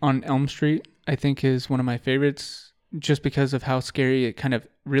on Elm Street I think is one of my favorites, just because of how scary it kind of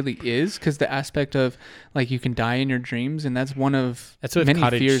really is. Because the aspect of like you can die in your dreams, and that's one of That's with many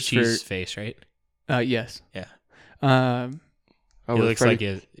cottage fears cheese for. face, right? Yes. Yeah. Oh, It with looks Freddy,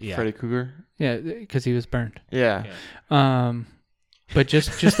 like it. Yeah. Freddy Krueger? Yeah, because he was burned. Yeah. But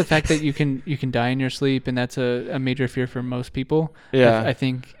just the fact that you can die in your sleep, and that's a major fear for most people. Yeah. I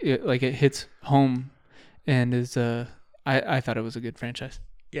think it hits home, and is I thought it was a good franchise.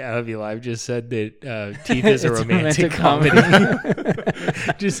 Yeah, Hubby Live just said that Teeth is a It's a romantic romantic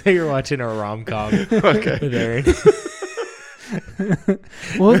comedy. Just say you're watching a rom-com Okay. with Aaron.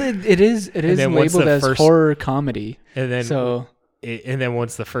 Well, it is then once labeled the as first- horror comedy. And then So and then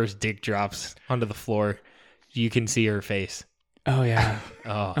once the first dick drops onto the floor, you can see her face. oh yeah,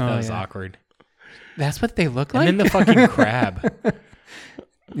 Oh, Oh, that was yeah. awkward. that's what they look like. And then the fucking crab.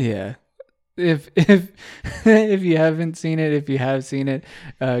 Yeah. If if you haven't seen it, if you have seen it,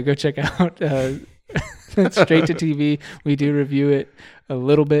 go check out Straight to TV. We do review it a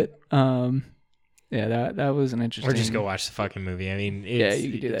little bit. Yeah, that was an interesting. Or just go watch the fucking movie. I mean, Yeah, it's,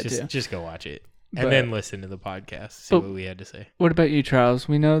 you could do that just, too. Just go watch it. But- And then listen to the podcast, see But- what we had to say. What about you, Charles?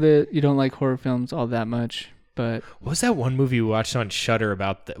 We know that you don't like horror films all that much, but What was that one movie we watched on Shudder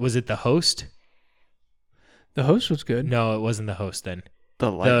about? Was it The Host? The Host was good. No, it wasn't The Host then. The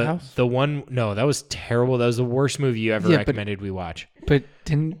Lighthouse? The one, no, that was terrible. That was the worst movie you ever Yeah, but- recommended we watch. But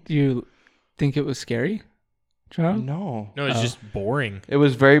didn't you think it was scary, Charles? No. No, it's Oh. just boring. It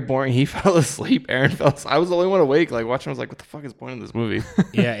was very boring. He fell asleep. Aaron fell asleep. I was the only one awake. Like watching, I was like, what the fuck is the point of this movie?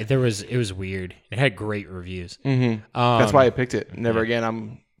 Yeah, it was weird. It had great reviews. Mm-hmm. That's why I picked it. Never again.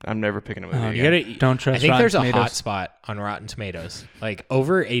 I'm never picking a movie Oh, again. You gotta, Don't trust I think Rotten there's a Tomatoes. hot spot on Rotten Tomatoes. Like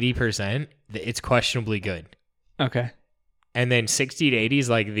over 80%, it's questionably good. Okay. And then 60 to 80 is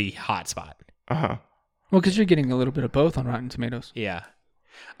like the hot spot. Uh-huh. Well, because you're getting a little bit of both on Rotten Tomatoes. Yeah.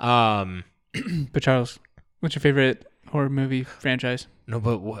 But Charles, what's your favorite horror movie franchise? No,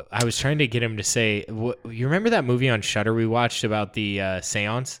 but I was trying to get him to say, you remember that movie on Shudder we watched about the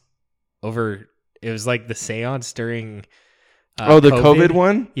seance over It was like the seance during. The COVID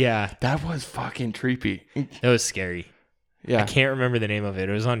one. Yeah, That was fucking creepy. that was scary. Yeah. I can't remember the name of it.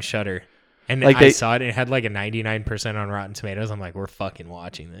 It was on Shudder, and Like I saw it. And it had like a 99% on Rotten Tomatoes. I'm like, we're fucking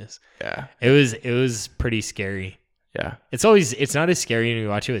watching this. Yeah. It was pretty scary. Yeah. It's not as scary when you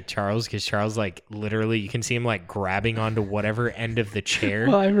watch it with Charles, because Charles, like, literally you can see him like grabbing onto whatever end of the chair.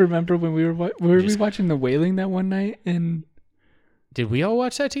 Well, I remember when we were watching The Wailing that one night, and Did we all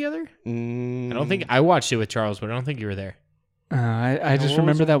watch that together? I don't think I watched it with Charles, but I don't think you were there. I just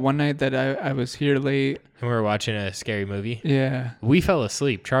remember that one night that I was here late. And we were watching a scary movie. Yeah. We fell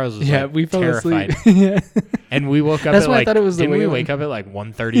asleep. Charles was We fell terrified. asleep. Yeah. And we woke up That's at why I like, thought it was The didn't we Wailing. wake up at like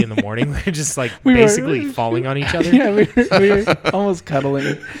 1:30 in the morning? We were just like We were- basically falling on each other. Yeah, we were almost cuddling.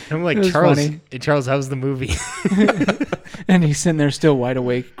 And I'm like, It was Charles, funny. Charles, how's the movie? And he's sitting there still wide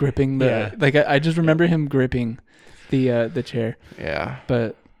awake, gripping the Yeah. like. I just remember him gripping the chair. Yeah.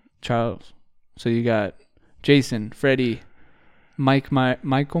 But Charles, so you got Jason, Freddy,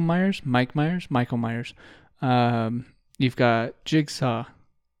 Michael Myers. You've got Jigsaw.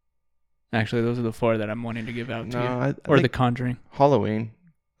 Actually, those are the 4 that I'm wanting to give out to you. I Or The think Conjuring. Halloween.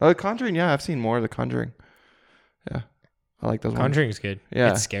 Oh, The Conjuring. Yeah, I've seen more of The Conjuring. Yeah, I like those ones. Conjuring's good.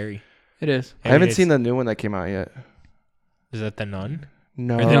 Yeah. It's scary. It is. I haven't seen the new one that came out yet. Is that The Nun?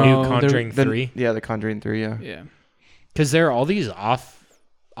 No. Or the No, new Conjuring The- 3? Yeah, The Conjuring 3. Yeah. Yeah. Because there are all these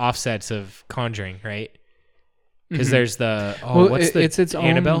offsets of Conjuring, right? Because Mhm. there's the Well, what's the it's its own-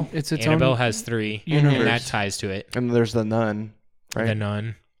 Annabelle? it's its Annabelle own has 3, universe. and that ties to it. And there's The Nun. Right. The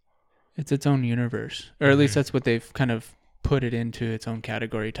Nun. It's its own universe, or at least Mhm. that's what they've kind of put it into its own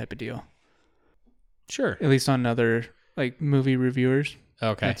category type of deal. Sure. At least on other like movie reviewers.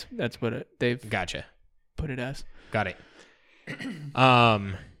 Okay. That's what they've Gotcha. put it as. Got it.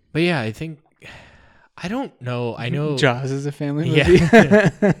 But yeah, I think I don't know. I know Jaws is a family Yeah.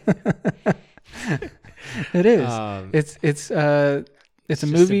 movie. It is. It's a just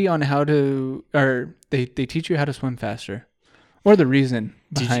movie on how to, or they teach you how to swim faster, or the reason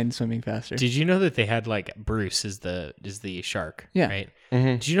Did you- behind swimming faster. Did you know that they had like Bruce is the shark? Yeah. Right. Mm-hmm.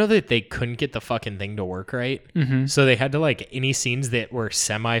 Did you know that they couldn't get the fucking thing to work right? Mm-hmm. So they had to like any scenes that were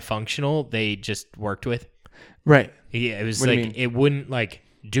semi-functional, they just worked with. Right. Yeah, it was What do you like mean? it wouldn't like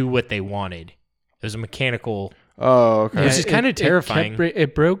do what they wanted. It was a mechanical Oh, okay. Which is kinda terrifying.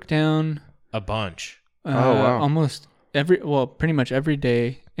 It broke down. a bunch. Oh, wow. Almost pretty much every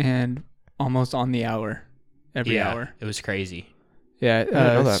day, and almost on the hour, every hour. It was crazy. Yeah, didn't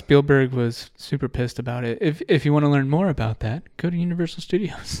know that. Spielberg was super pissed about it. If you want to learn more about that, go to Universal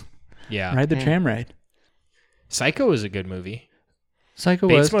Studios. Yeah. Ride the Hmm. tram ride. Psycho was a good movie. Psycho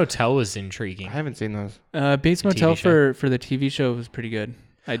Bates was. Motel was intriguing. I haven't seen those. Bates The TV Motel show. for the TV show was pretty good.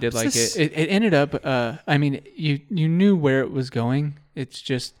 I did What's like this- it. It ended up. I mean, you knew where it was going. It's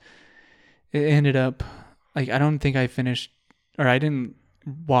just it ended up like I don't think I finished, or I didn't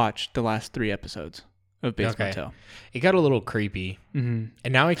watch the last 3 episodes of Bates Okay. Motel. It got a little creepy. Mm-hmm.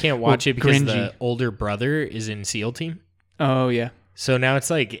 And now I can't watch it because cringy. the older brother is in SEAL Team. Oh yeah. So now it's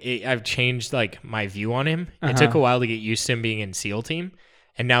like I've changed like my view on him. It Uh-huh. took a while to get used to him being in SEAL Team,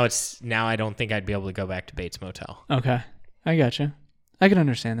 and now I don't think I'd be able to go back to Bates Motel. Okay, I gotcha. I can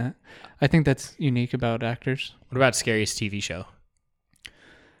understand that. I think that's unique about actors. What about scariest TV show?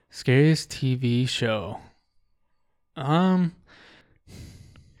 Scariest TV show.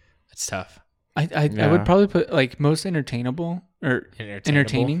 That's tough. I Yeah. would probably put like most entertainable or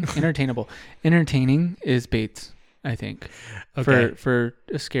entertaining is Bates. I think Okay. for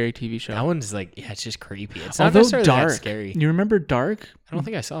a scary TV show. That one's like it's just creepy. It's not Although necessarily dark, that scary. you remember Dark? I don't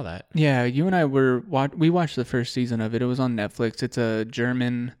think I saw that. Yeah, you and I we watched the first season of it. It was on Netflix. It's a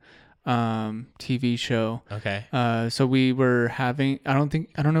German TV show. Okay. So we were having I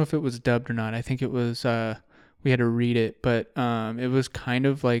don't know if it was dubbed or not. I think it was we had to read it, but it was kind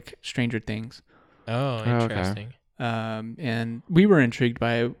of like Stranger Things. Oh, okay. interesting. And we were intrigued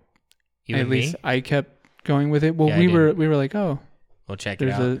by it. You At and least me? I kept going with it. Well, Yeah, I we didn't. were like, oh, We'll check it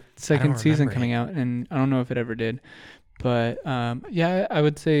there's out. a second season remember coming out, and I don't know if it ever did. But yeah, I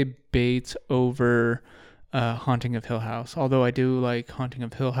would say Bates over Haunting of Hill House. Although I do like Haunting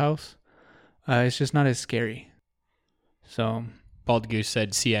of Hill House, it's just not as scary. So Bald Goose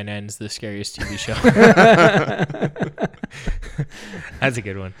said CNN's the scariest TV show. That's a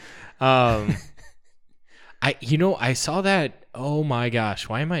good one. I saw that. Oh my gosh,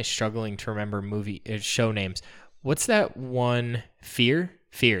 why am I struggling to remember show names? What's that one? Fear.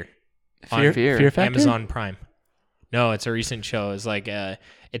 On Fear Factor. Amazon Prime. No, it's a recent show. It's like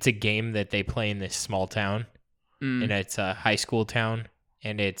it's a game that they play in this small town, Mm. and it's a high school town,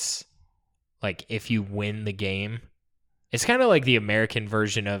 and it's like if you win the game, it's kind of like the American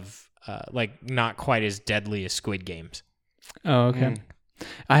version of like not quite as deadly as Squid Games. Oh, okay.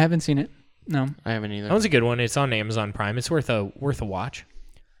 I haven't seen it. No. I haven't either. That one's a good one. It's on Amazon Prime. It's worth a watch.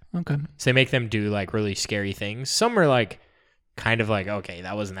 Okay. So they make them do like really scary things. Some are like kind of like, okay,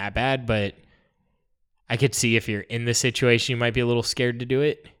 that wasn't that bad, but I could see if you're in the situation, you might be a little scared to do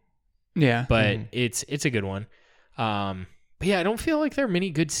it. Yeah. But it's a good one. But yeah, I don't feel like there are many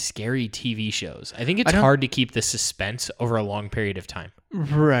good scary TV shows. I think it's hard to keep the suspense over a long period of time.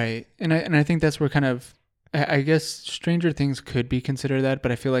 Right. And I think that's where kind of, I guess Stranger Things could be considered that, but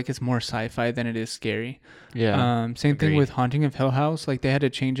I feel like it's more sci-fi than it is scary. Yeah. Same thing with Haunting of Hill House. Like they had to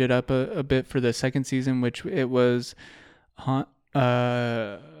change it up a bit for the second season, which it was, I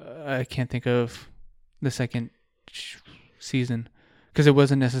can't think of the second season because it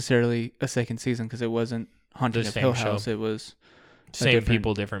wasn't necessarily a second season because it wasn't Haunting of Hill House. It was same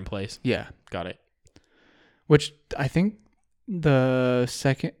people, different place. Yeah. Got it. Which I think the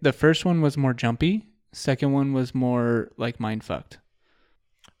first one was more jumpy. Second one was more like mind fucked.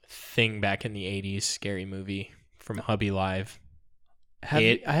 Thing back in the 80s, scary movie from Hubby Live.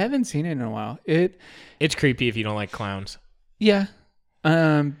 I haven't seen it in a while. It's creepy if you don't like clowns. Yeah.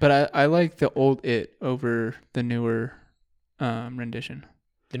 But I like the old It over the newer rendition.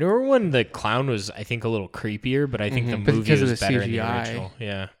 The newer one, the clown was, I think, a little creepier, but I think the movie was better than the original.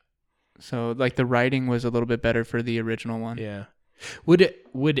 Yeah. So like the writing was a little bit better for the original one. Yeah. Would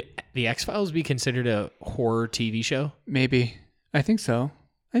the X-Files be considered a horror TV show? Maybe. I think so.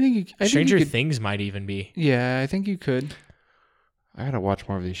 Stranger Things might even be. Yeah, I think you could. I gotta watch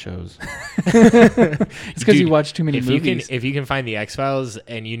more of these shows. It's because you watch too many movies. If you can find the X-Files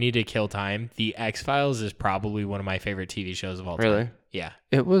and you need to kill time, the X-Files is probably one of my favorite TV shows of all time. Really? Yeah.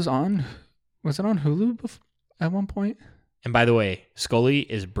 Was it on Hulu at one point? And by the way, Scully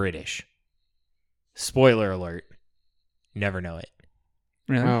is British. Spoiler alert. Never know it.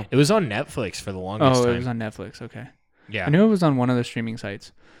 Really? Oh. It was on Netflix for the longest time. It was on Netflix. Okay. Yeah. I knew it was on one of the streaming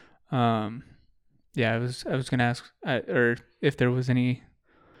sites. Yeah, I was gonna ask or if there was any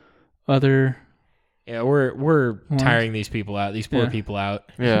other. Yeah, we're tiring these people out. These poor people out.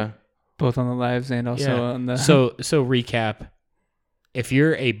 Yeah. Both on the lives and also on the. So recap. If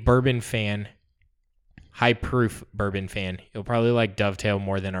you're a bourbon fan, high proof bourbon fan, you'll probably like Dovetail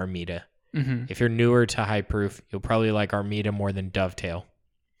more than Armida. Mm-hmm. If you're newer to high proof, you'll probably like Armida more than Dovetail.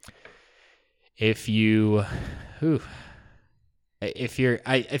 I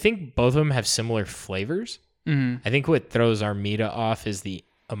think both of them have similar flavors. Mm-hmm. I think what throws Armida off is the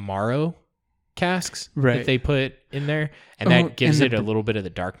Amaro casks that they put in there, and that gives it a little bit of the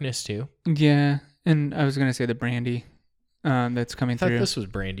darkness too. Yeah, and I was gonna say the brandy that's coming through. I thought this was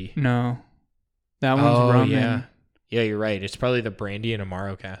brandy. No, that one's rum. Yeah. Yeah, you're right. It's probably the brandy and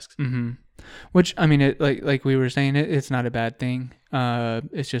Amaro casks. Mm-hmm. Which, I mean, it like we were saying, it's not a bad thing.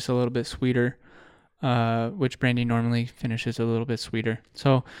 It's just a little bit sweeter, which brandy normally finishes a little bit sweeter.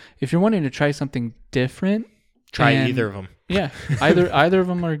 So if you're wanting to try something different, try either of them. Yeah, either of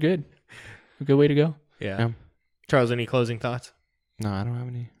them are good. A good way to go. Yeah. Charles, any closing thoughts? No, I don't have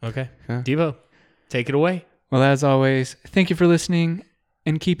any. Okay. Yeah. Devo, take it away. Well, as always, thank you for listening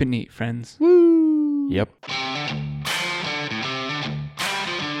and keep it neat, friends. Woo! Yep.